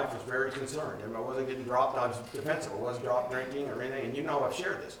 My wife was very concerned. I wasn't getting dropped. I was defensive. I wasn't dropped drinking or anything. And I've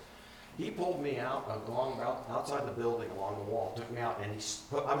shared this. He pulled me out outside the building along the wall, took me out, and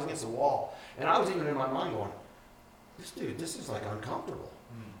I was against the wall. And I was even in my mind going, this is like uncomfortable.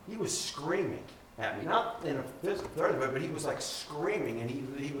 He was screaming at me, not in a physical way, but he was like screaming, and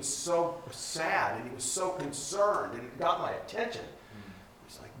he was so sad, and he was so concerned, and it got my attention.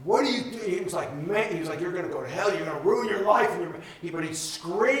 He's like, what do you do? He was like, man, he was like, you're going to go to hell. You're going to ruin your life. And but he's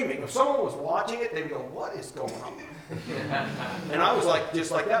screaming. If someone was watching it, they'd go, what is going on? And I was like,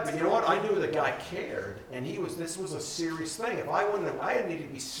 just like that. But you know what? I knew the guy cared. And this was a serious thing. If I wouldn't have, I needed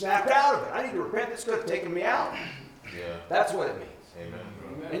to be snapped out of it. I need to repent. This could have taken me out. Yeah. That's what it means. Amen.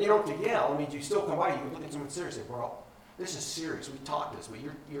 And you don't have to yell. I mean, you still come by, you can look at someone seriously, bro. This is serious. We talked this, but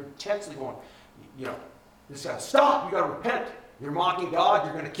you're intensely going, you know, this guy, stop. You got to repent. You're mocking God.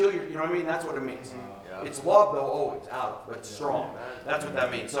 You're going to kill you know what I mean? That's what it means. Yeah. It's love, though, always out of, but strong. That's what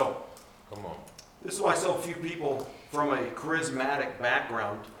that means. So, Come on. this is why so few people from a charismatic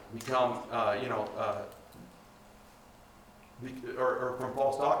background become, or from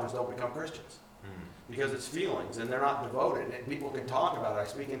false doctrines don't become Christians. Because it's feelings and they're not devoted. And people can talk about it. I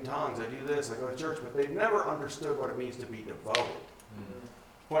speak in tongues, I do this, I go to church, but they've never understood what it means to be devoted.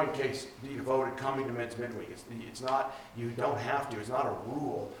 Point in case, be devoted coming to men's midweek. It's not, you don't have to, it's not a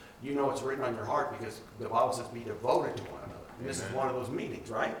rule. You know it's written on your heart because the Bible says be devoted to one another. And this is one of those meetings,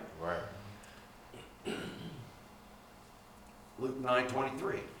 right? Right. Luke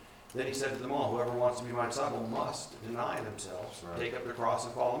 9:23. Then he said to them all, whoever wants to be my disciple must deny themselves, take up their cross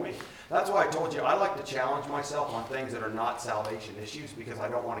and follow me. That's why I told you I like to challenge myself on things that are not salvation issues because I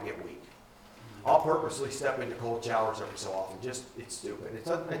don't want to get weak. I'll purposely step into cold showers every so often. Just, it's stupid.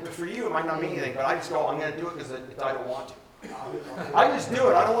 For you, it might not mean anything, but I just go, I'm going to do it because I don't want to. I just do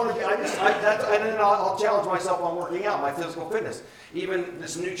it. I don't want to be, and then I'll challenge myself on working out, my physical fitness. Even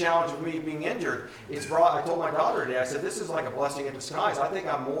this new challenge of me being injured, I told my daughter today, I said, this is like a blessing in disguise. I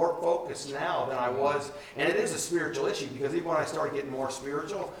think I'm more focused now than I was, and it is a spiritual issue, because even when I started getting more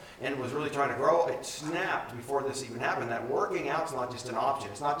spiritual and was really trying to grow, it snapped before this even happened, that working out's not just an option.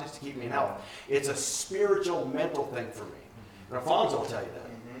 It's not just to keep me in health. It's a spiritual, mental thing for me. And Alfonso will tell you that.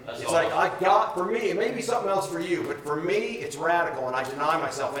 It's like for me, it may be something else for you, but for me, it's radical, and I deny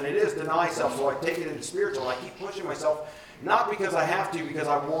myself, and it is deny self, so I take it into spiritual, and I keep pushing myself, not because I have to, because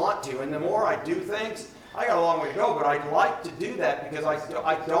I want to, and the more I do things, I got a long way to go, but I like to do that because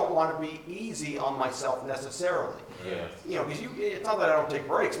I don't want to be easy on myself necessarily. Yeah. You know, because it's not that I don't take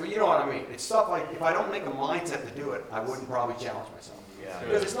breaks, but you know what I mean. It's stuff like, if I don't make a mindset to do it, I wouldn't probably challenge myself. Yeah.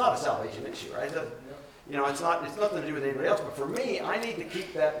 Because it's not a salvation issue, right? You know, it's nothing to do with anybody else, but for me, I need to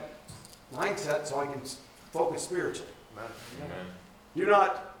keep that mindset so I can focus spiritually. Amen.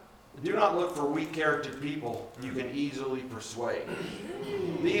 Do not look for weak charactered people you can easily persuade.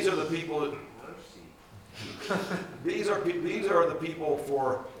 These are the people these are the people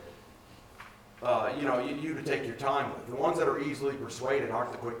for you to take your time with. The ones that are easily persuaded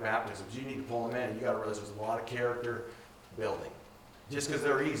aren't the quick baptisms. You need to pull them in. You got to realize there's a lot of character building. Just because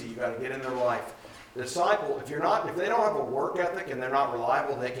they're easy, you got to get in their life. The disciple, if they don't have a work ethic and they're not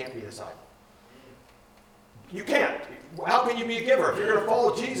reliable, they can't be a disciple. You can't. How can you be a giver? If you're going to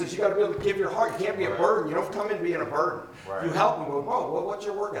follow Jesus, you got to be able to give your heart. You can't be a burden. You don't come in being a burden. Right. You help them go, whoa, well, what's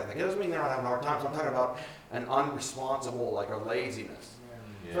your work ethic? It doesn't mean they're not having hard times. I'm talking about an unresponsible, like a laziness.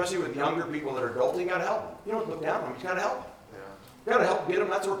 Yeah. Especially with younger people that are adulting, you got to help them. You don't look down on them. You got to help them. You got to help get them.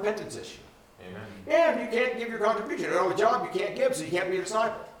 That's a repentance issue. Amen. And you can't give your contribution. You don't have a job you can't give, so you can't be a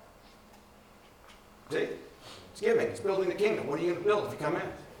disciple. See? It's giving. It's building the kingdom. What are you going to build if you come in?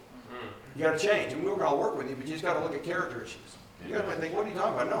 You got to change. And we're going to work with you, but you just got to look at character issues. You got to think, what are you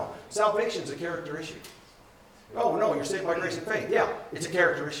talking about? No. Salvation's a character issue. Oh, no, you're saved by grace and faith. Yeah, it's a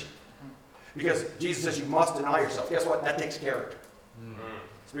character issue. Because Jesus says you must deny yourself. Guess what? That takes character.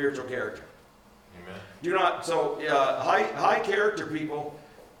 Spiritual character. Amen. High character people,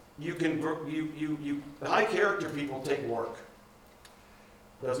 high character people take work.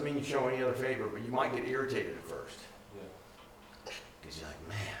 Doesn't mean you show any other favor, but you might get irritated at first. Because you're like,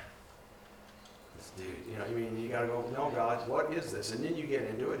 man, this dude, you got to go, no, God, what is this? And then you get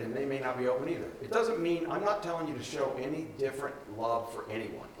into it, and they may not be open either. It doesn't mean, I'm not telling you to show any different love for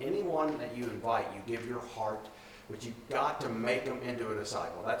anyone. Anyone that you invite, you give your heart, but you've got to make them into a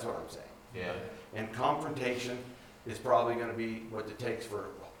disciple. That's what I'm saying. Yeah. And confrontation is probably going to be what it takes for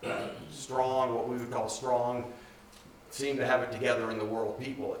strong, what we would call strong, seem to have it together in the world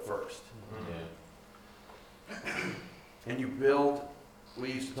people at first. Yeah. And you build, we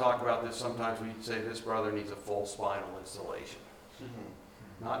used to talk about this sometimes, we'd say this brother needs a full spinal installation.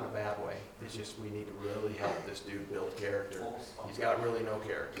 Not in a bad way. It's just we need to really help this dude build character. He's got really no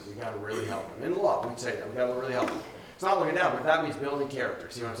character. We got to really help him. In love, we'd say that. We got to really help him. It's not looking down, but that means building character.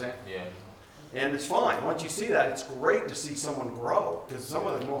 See what I'm saying? Yeah. And it's fine. Once you see that, it's great to see someone grow, because some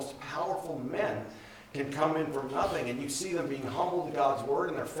of the most powerful men can come in from nothing, and you see them being humble to God's word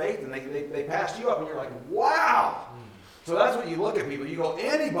and their faith, and they pass you up, and you're like, wow. So that's what you look at people. You go,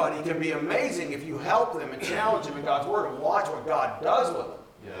 anybody can be amazing if you help them and challenge them in God's word and watch what God does with them.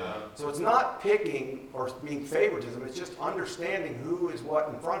 Yeah. So it's not picking or being favoritism, it's just understanding who is what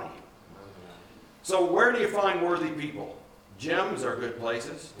in front of you. So where do you find worthy people? Gyms are good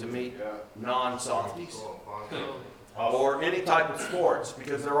places to meet non-softies. Or any type of sports,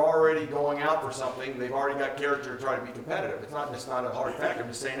 because they're already going out for something, they've already got character to try to be competitive. It's not a hard fact, I'm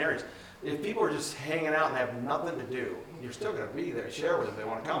just saying areas. If people are just hanging out and have nothing to do, you're still going to be there, share with them if they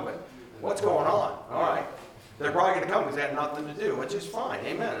want to come, but what's going on? All right. They're probably going to come because they have nothing to do, which is fine.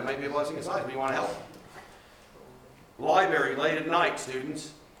 Amen. It may be a blessing in size, but you want to help. Library late at night,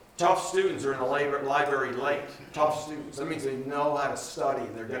 students. Tough students are in the library late. Tough students. That means they know how to study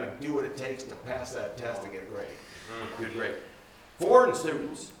and they're going to do what it takes to pass that test and get a grade. Good grade. Foreign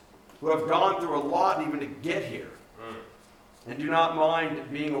students who have gone through a lot even to get here and do not mind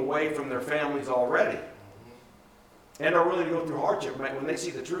being away from their families already and are willing to go through hardship. When they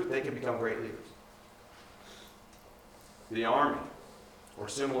see the truth, they can become great leaders. The Army or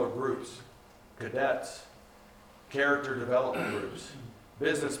similar groups, cadets, character development groups,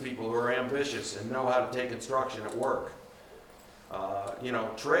 business people who are ambitious and know how to take instruction at work.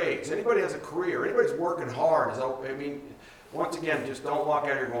 Trades. Anybody has a career. Anybody's working hard. Once again, just don't walk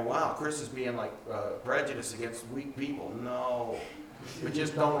out here going, wow, Chris is being like prejudiced against weak people. No. We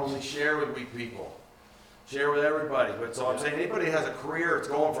just don't only share with weak people. Share with everybody. But so I'm saying anybody has a career, it's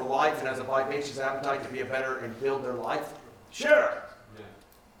going for life, and has a vivacious appetite to be a better and build their life, share. Yeah.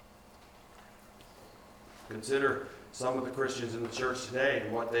 Consider some of the Christians in the church today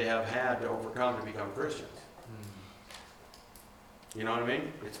and what they have had to overcome to become Christians. You know what I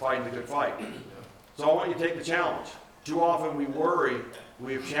mean? It's fighting the good fight. So I want you to take the challenge. Too often we worry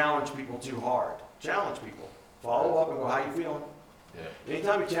we have challenged people too hard. Challenge people. Follow up and go, how you feeling? Yeah.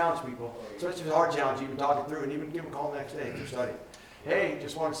 Anytime you challenge people, especially if it's a hard challenge, you can talk it through and even give them a call the next day if you're studying. Hey,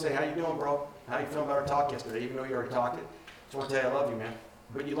 just want to say, how you doing, bro? How you feeling about our talk yesterday, even though you already talked it? Just want to tell you I love you, man.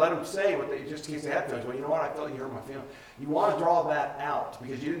 But you let them say what they, just in case they have feelings. Well, you know what? I felt you hurt my feelings. You want to draw that out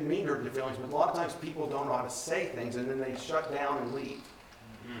because you didn't mean to hurt their feelings. But a lot of times people don't know how to say things and then they shut down and leave.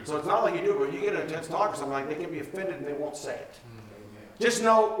 Mm-hmm. So it's not like you do, but you get an intense talk or something like they can be offended and they won't say it. Mm-hmm. Just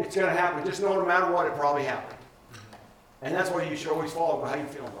know it's going to happen. Just know no matter what, it probably happened. Mm-hmm. And that's why you should always follow. How you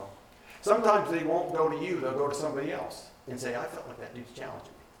feeling, bro? Sometimes they won't go to you. They'll go to somebody else and say, I felt like that dude's challenging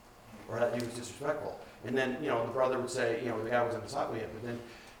me. Or that dude was disrespectful. And then, the brother would say, the guy wasn't inside yet, but then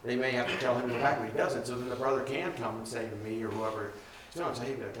they may have to tell him to go back, but he doesn't. So then the brother can come and say to me or whoever, say,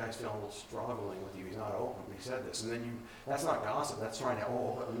 hey, that guy's feeling a little struggling with you. He's not open, but he said this. And then that's not gossip. That's trying to,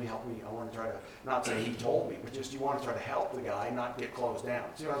 let me help me. I want to try to, not say he told me, but just you want to try to help the guy, not get closed down.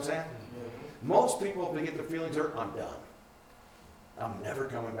 See what I'm saying? Mm-hmm. Most people, if they get their feelings hurt, I'm done. I'm never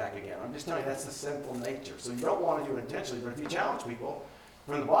coming back again. I'm just telling you, that's the sinful nature. So you don't want to do it intentionally, but if you challenge people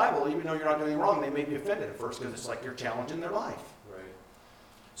from the Bible, even though you're not doing anything wrong, they may be offended at first because it's like you're challenging their life. Right.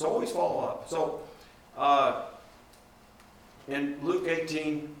 So always follow up. So in Luke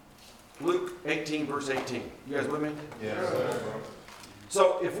 18, verse 18. You guys with me? Yeah.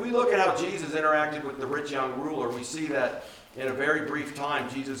 So if we look at how Jesus interacted with the rich young ruler, we see that in a very brief time,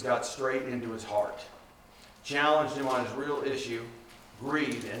 Jesus got straight into his heart, challenged him on his real issue,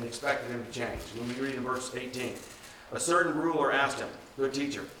 greed, and expected him to change. When we read in verse 18, a certain ruler asked him, good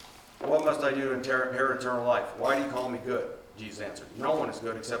teacher, what must I do to inherit eternal life? Why do you call me good? Jesus answered, no one is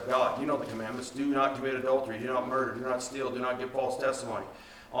good except God. You know the commandments. Do not commit adultery. Do not murder. Do not steal. Do not give false testimony.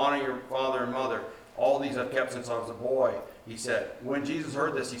 Honor your father and mother. All these I've kept since I was a boy, he said. When Jesus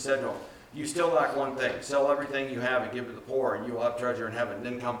heard this, he said to him, you still lack one thing. Sell everything you have and give to the poor, and you will have treasure in heaven.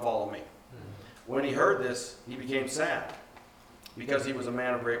 Then come follow me. When he heard this, he became sad, because he was a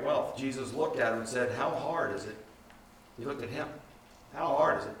man of great wealth. Jesus looked at him and said, how hard is it? He looked at him. How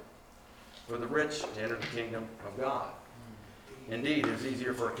hard is it for the rich to enter the kingdom of God? Indeed, it is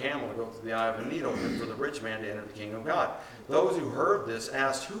easier for a camel to go through the eye of a needle than for the rich man to enter the kingdom of God. Those who heard this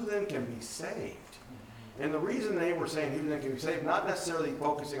asked, who then can be saved? And the reason they were saying who then can be saved, not necessarily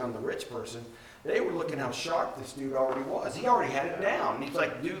focusing on the rich person, they were looking how sharp this dude already was. He already had it down. And he's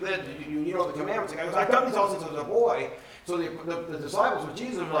like, do that, you know the commandments. And he goes, I've done these all since I was a boy. So the disciples with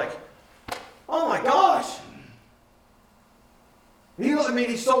Jesus were like, oh my gosh.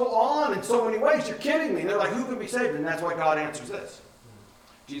 He's so on in so many ways. You're kidding me. And they're like, who can be saved? And that's why God answers this.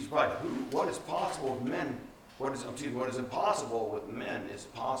 Jesus replied, what is possible with men? What is impossible with men is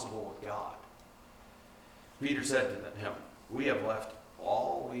possible with God. Peter said to him, we have left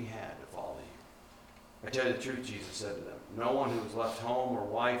all we had to follow you. I tell you the truth, Jesus said to them, no one who has left home or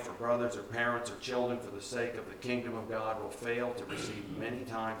wife or brothers or parents or children for the sake of the kingdom of God will fail to receive many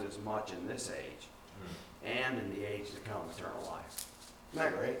times as much in this age and in the age to come, eternal life. Isn't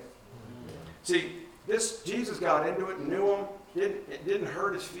that great? See, Jesus got into it and knew him. it didn't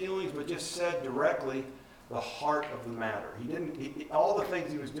hurt his feelings, but just said directly the heart of the matter. All the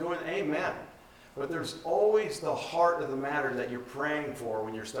things he was doing, amen. But there's always the heart of the matter that you're praying for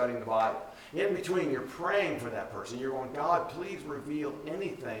when you're studying the Bible. In between, you're praying for that person. You're going, God, please reveal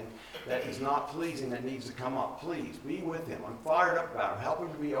anything that is not pleasing that needs to come up. Please, be with him. I'm fired up about him. Help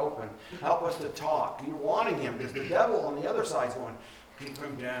him to be open. Help us to talk. You're wanting him because the devil on the other side is going, keep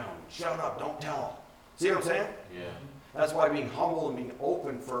him down. Shut up. Don't tell him. See what I'm saying? Yeah. That's why being humble and being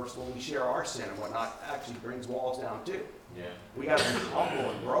open first when we share our sin and whatnot actually brings walls down too. Yeah. We got to be humble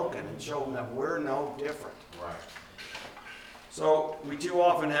and broken and show them that we're no different. Right. So we too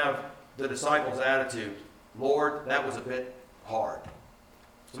often have the disciples' attitude, Lord, that was a bit hard.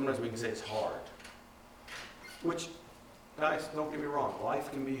 Sometimes we can say it's hard. Which, guys, don't get me wrong,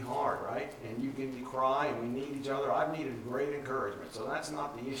 life can be hard, right? And you can cry and we need each other. I've needed great encouragement. So that's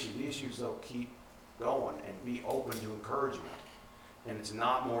not the issue. The issue is, though, keep going and be open to encouragement. And it's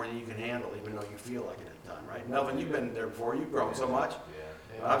not more than you can handle, even though you feel like it at the time, right? Melvin, you've been there before. You've grown so much.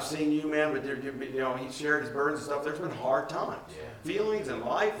 Yeah. I've seen you, man, but he shared his burdens and stuff. There's been hard times. Yeah. Feelings in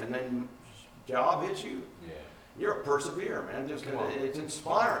life, and then job hits you. Yeah. You're a perseverer, man. Just Come on. it's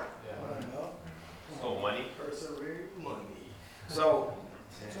inspiring. Oh, money? Persevere money. So,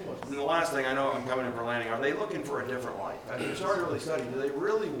 and the last thing, I know I'm coming in for landing, are they looking for a different life? As you start to really study, do they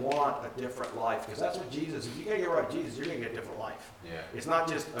really want a different life? Because that's what Jesus, if you gotta get right with Jesus, you're gonna get a different life. Yeah. It's not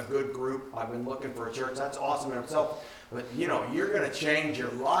just a good group. I've been looking for a church. That's awesome in itself. But, you're gonna change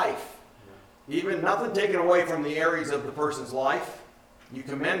your life. Even nothing taken away from the areas of the person's life. You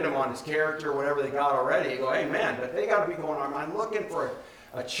commend them on his character, whatever they got already. You go, amen. But they got to be going, I'm looking for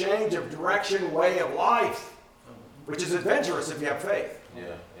a change of direction, way of life, which is adventurous if you have faith.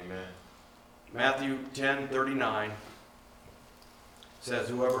 Yeah. Amen. Matthew 10:39 says,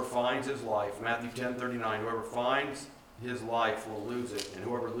 whoever finds his life, Matthew 10:39, whoever finds his life will lose it, and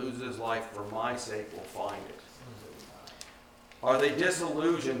whoever loses his life for my sake will find it. Are they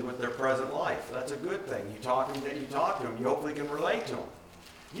disillusioned with their present life? That's a good thing. You talk to them, you hopefully can relate to them.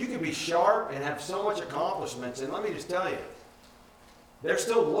 You can be sharp and have so much accomplishments, and let me just tell you, they're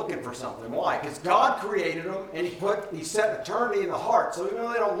still looking for something. Why? Because God created them, and He set eternity in the heart. So even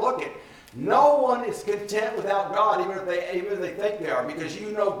though they don't look it, no one is content without God, even if they think they are, because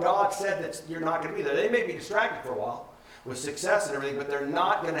God said that you're not going to be there. They may be distracted for a while with success and everything, but they're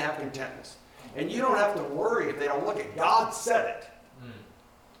not going to have contentness. And you don't have to worry if they don't look it. God said it.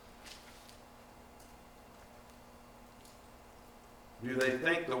 Do they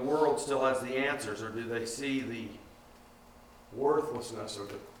think the world still has the answers, or do they see the worthlessness or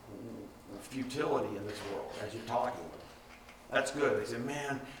the futility in this world as you're talking with them? That's good. They say,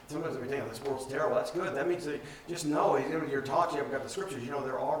 man, sometimes we think this world's terrible. That's good. That means they just know, you're talking, you haven't got the scriptures,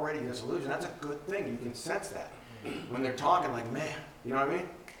 they're already disillusioned. That's a good thing. You can sense that when they're talking like, man, you know what I mean?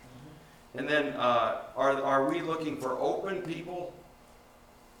 And then, are we looking for open people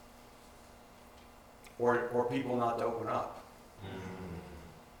or people not to open up?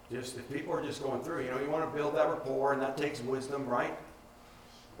 Just if people are just going through, you want to build that rapport, and that takes wisdom, right?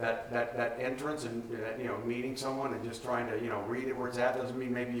 That entrance and meeting someone and just trying to read it where it's at doesn't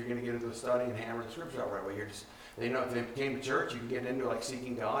mean maybe you're going to get into the study and hammer the scripture out right away. They know if they came to church, you can get into like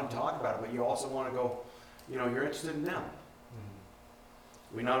seeking God and talk about it, but you also want to go, you're interested in them.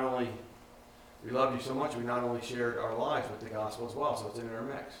 We love you so much, we not only shared our lives with the gospel as well, so it's in our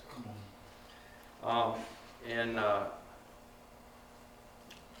mix.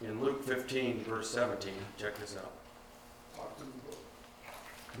 In Luke 15, verse 17, check this out.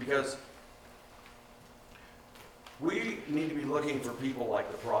 Because we need to be looking for people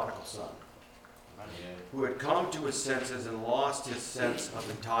like the prodigal son, who had come to his senses and lost his sense of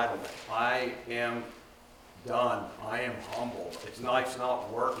entitlement. I am done. I am humbled. Life's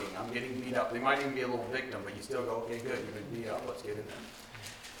not working. I'm getting beat up. They might even be a little victim, but you still go, okay, good. You've been beat up. Let's get in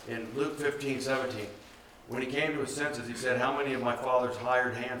there. In Luke 15:17, when he came to his senses, he said, how many of my father's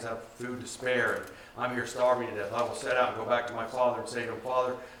hired hands have food to spare? And I'm here starving to death. I will set out and go back to my father and say to him,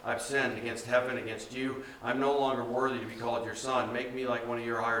 Father, I've sinned against heaven, against you. I'm no longer worthy to be called your son. Make me like one of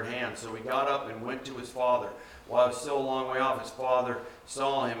your hired hands. So he got up and went to his father. While he was still a long way off, his father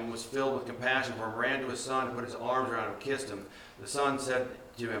saw him and was filled with compassion for him, ran to his son and put his arms around him and kissed him. The son said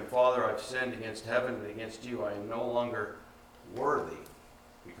to him, Father, I've sinned against heaven and against you. I am no longer worthy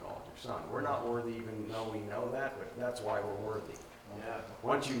to be called your son. We're not worthy even though we know that, but that's why we're worthy. Yeah.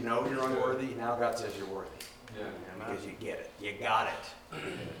 Once you know you're unworthy, now God says you're worthy. Yeah. Because you get it. You got it.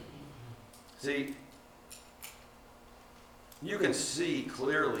 See, you can see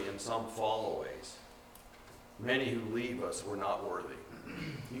clearly in some followaways, many who leave us were not worthy.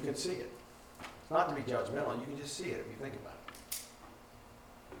 You can see it. It's not to be judgmental. You can just see it if you think about it.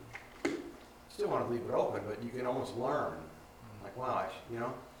 still want to leave it open, but you can almost learn. Like, wow,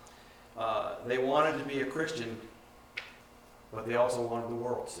 they wanted to be a Christian, but they also wanted the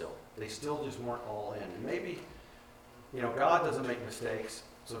world still. They still just weren't all in. And maybe, God doesn't make mistakes,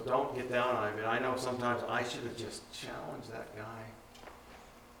 so don't get down on him. And I know sometimes I should have just challenged that guy.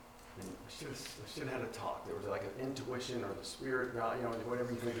 And I should have had a talk. There was like an intuition or the spirit, God,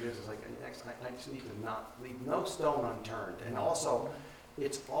 whatever you think it is. It's like, next, I just need to not leave no stone unturned. And also,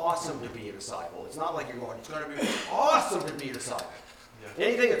 it's awesome to be a disciple. It's not like you're going, it's going to be awesome to be a disciple. Yeah.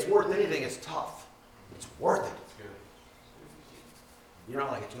 Anything that's worth anything is tough. It's worth it. It's good. You're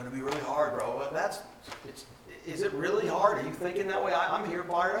not like, it's going to be really hard, bro. But is it really hard? Are you thinking that way? I'm here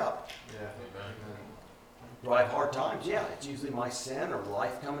fired up. Yeah. Amen. Do I have hard times? Yeah. It's usually my sin or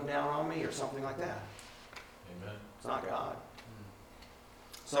life coming down on me or something like that. Amen. It's not God.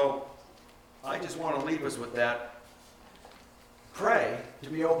 So I just want to leave us with that. Pray to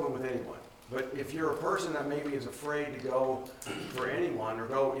be open with anyone. But if you're a person that maybe is afraid to go for anyone or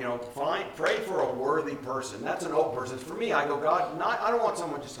go, pray for a worthy person. That's an open person. For me, I go, God, I don't want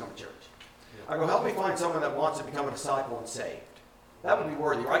someone just to come to church. I go, help me find someone that wants to become a disciple and saved. That would be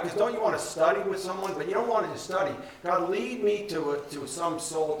worthy, right? Because don't you want to study with someone, but you don't want to just study. God, lead me to some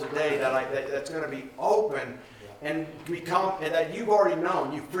soul today that's going to be open and and that you've already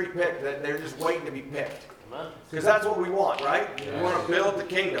known, you've pre-picked, that they're just waiting to be picked. Because that's what we want, right? Yeah. We want to build the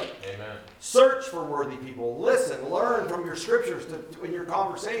kingdom. Amen. Search for worthy people. Listen, learn from your scriptures in your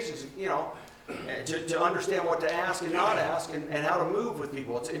conversations, to understand what to ask and not ask and how to move with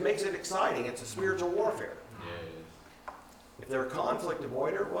people. It makes it exciting. It's a spiritual warfare. Yeah, it is. If they're a conflict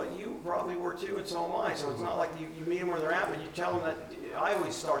avoider, well, you probably were too, and so am I. So it's not like you meet them where they're at, but you tell them that. I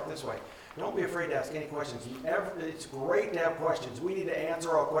always start this way. Don't be afraid to ask any questions. It's great to have questions. We need to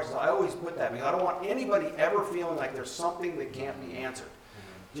answer all questions. I always put that because I don't want anybody ever feeling like there's something that can't be answered.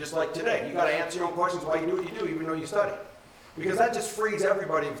 Just like today, you got to answer your own questions why you do what you do, even though you study. Because that just frees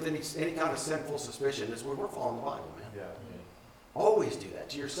everybody with any kind of sinful suspicion. That's where we're following the Bible, man. Yeah. Always do that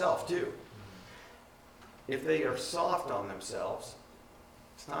to yourself, too. If they are soft on themselves,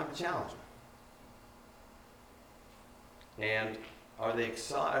 it's time to challenge them. And are they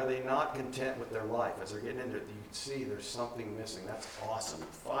not content with their life? As they're getting into it, you can see there's something missing. That's awesome.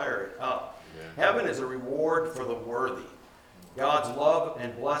 Fire it up. Yeah. Heaven is a reward for the worthy. God's love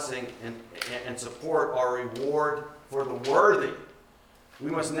and blessing and support are a reward for the worthy.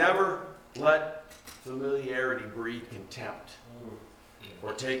 We must never let familiarity breed contempt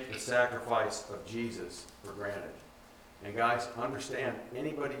or take the sacrifice of Jesus for granted. And guys, understand,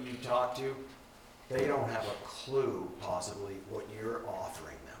 anybody you talk to, they don't have a clue, possibly, what you're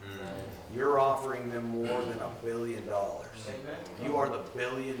offering them. You're offering them more than $1 billion. You are the $1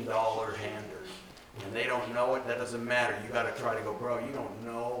 billion hander. And they don't know it, that doesn't matter. You got to try to go, bro, you don't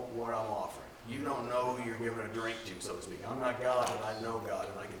know what I'm offering. You don't know who you're giving a drink to, so to speak. I'm not God, but I know God,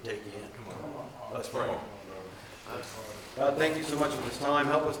 and I can take you in. Come on. Let's pray. God, thank you so much for this time.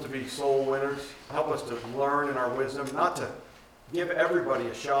 Help us to be soul winners. Help us to learn in our wisdom, not to give everybody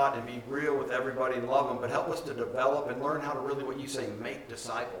a shot and be real with everybody and love them, but help us to develop and learn how to really, what you say, make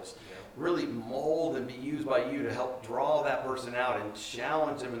disciples. Really mold and be used by you to help draw that person out and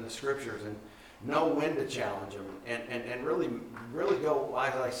challenge them in the scriptures and know when to challenge them and really go,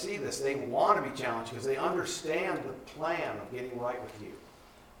 as I see this, they want to be challenged because they understand the plan of getting right with you.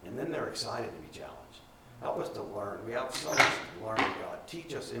 And then they're excited to be challenged. Help us to learn. We have so much to learn, God.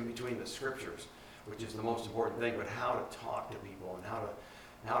 Teach us in between the scriptures, which is the most important thing, but how to talk to people and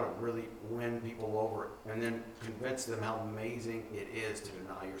how to really win people over and then convince them how amazing it is to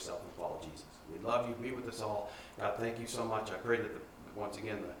deny yourself and follow Jesus. We love you. Be with us all. God, thank you so much. I pray that, once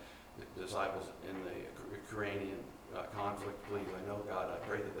again, the disciples in the Ukrainian conflict, please, I know, God, I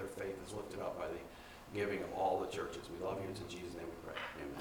pray that their faith is lifted up by the giving of all the churches. We love you. It's in Jesus' name we pray. Amen.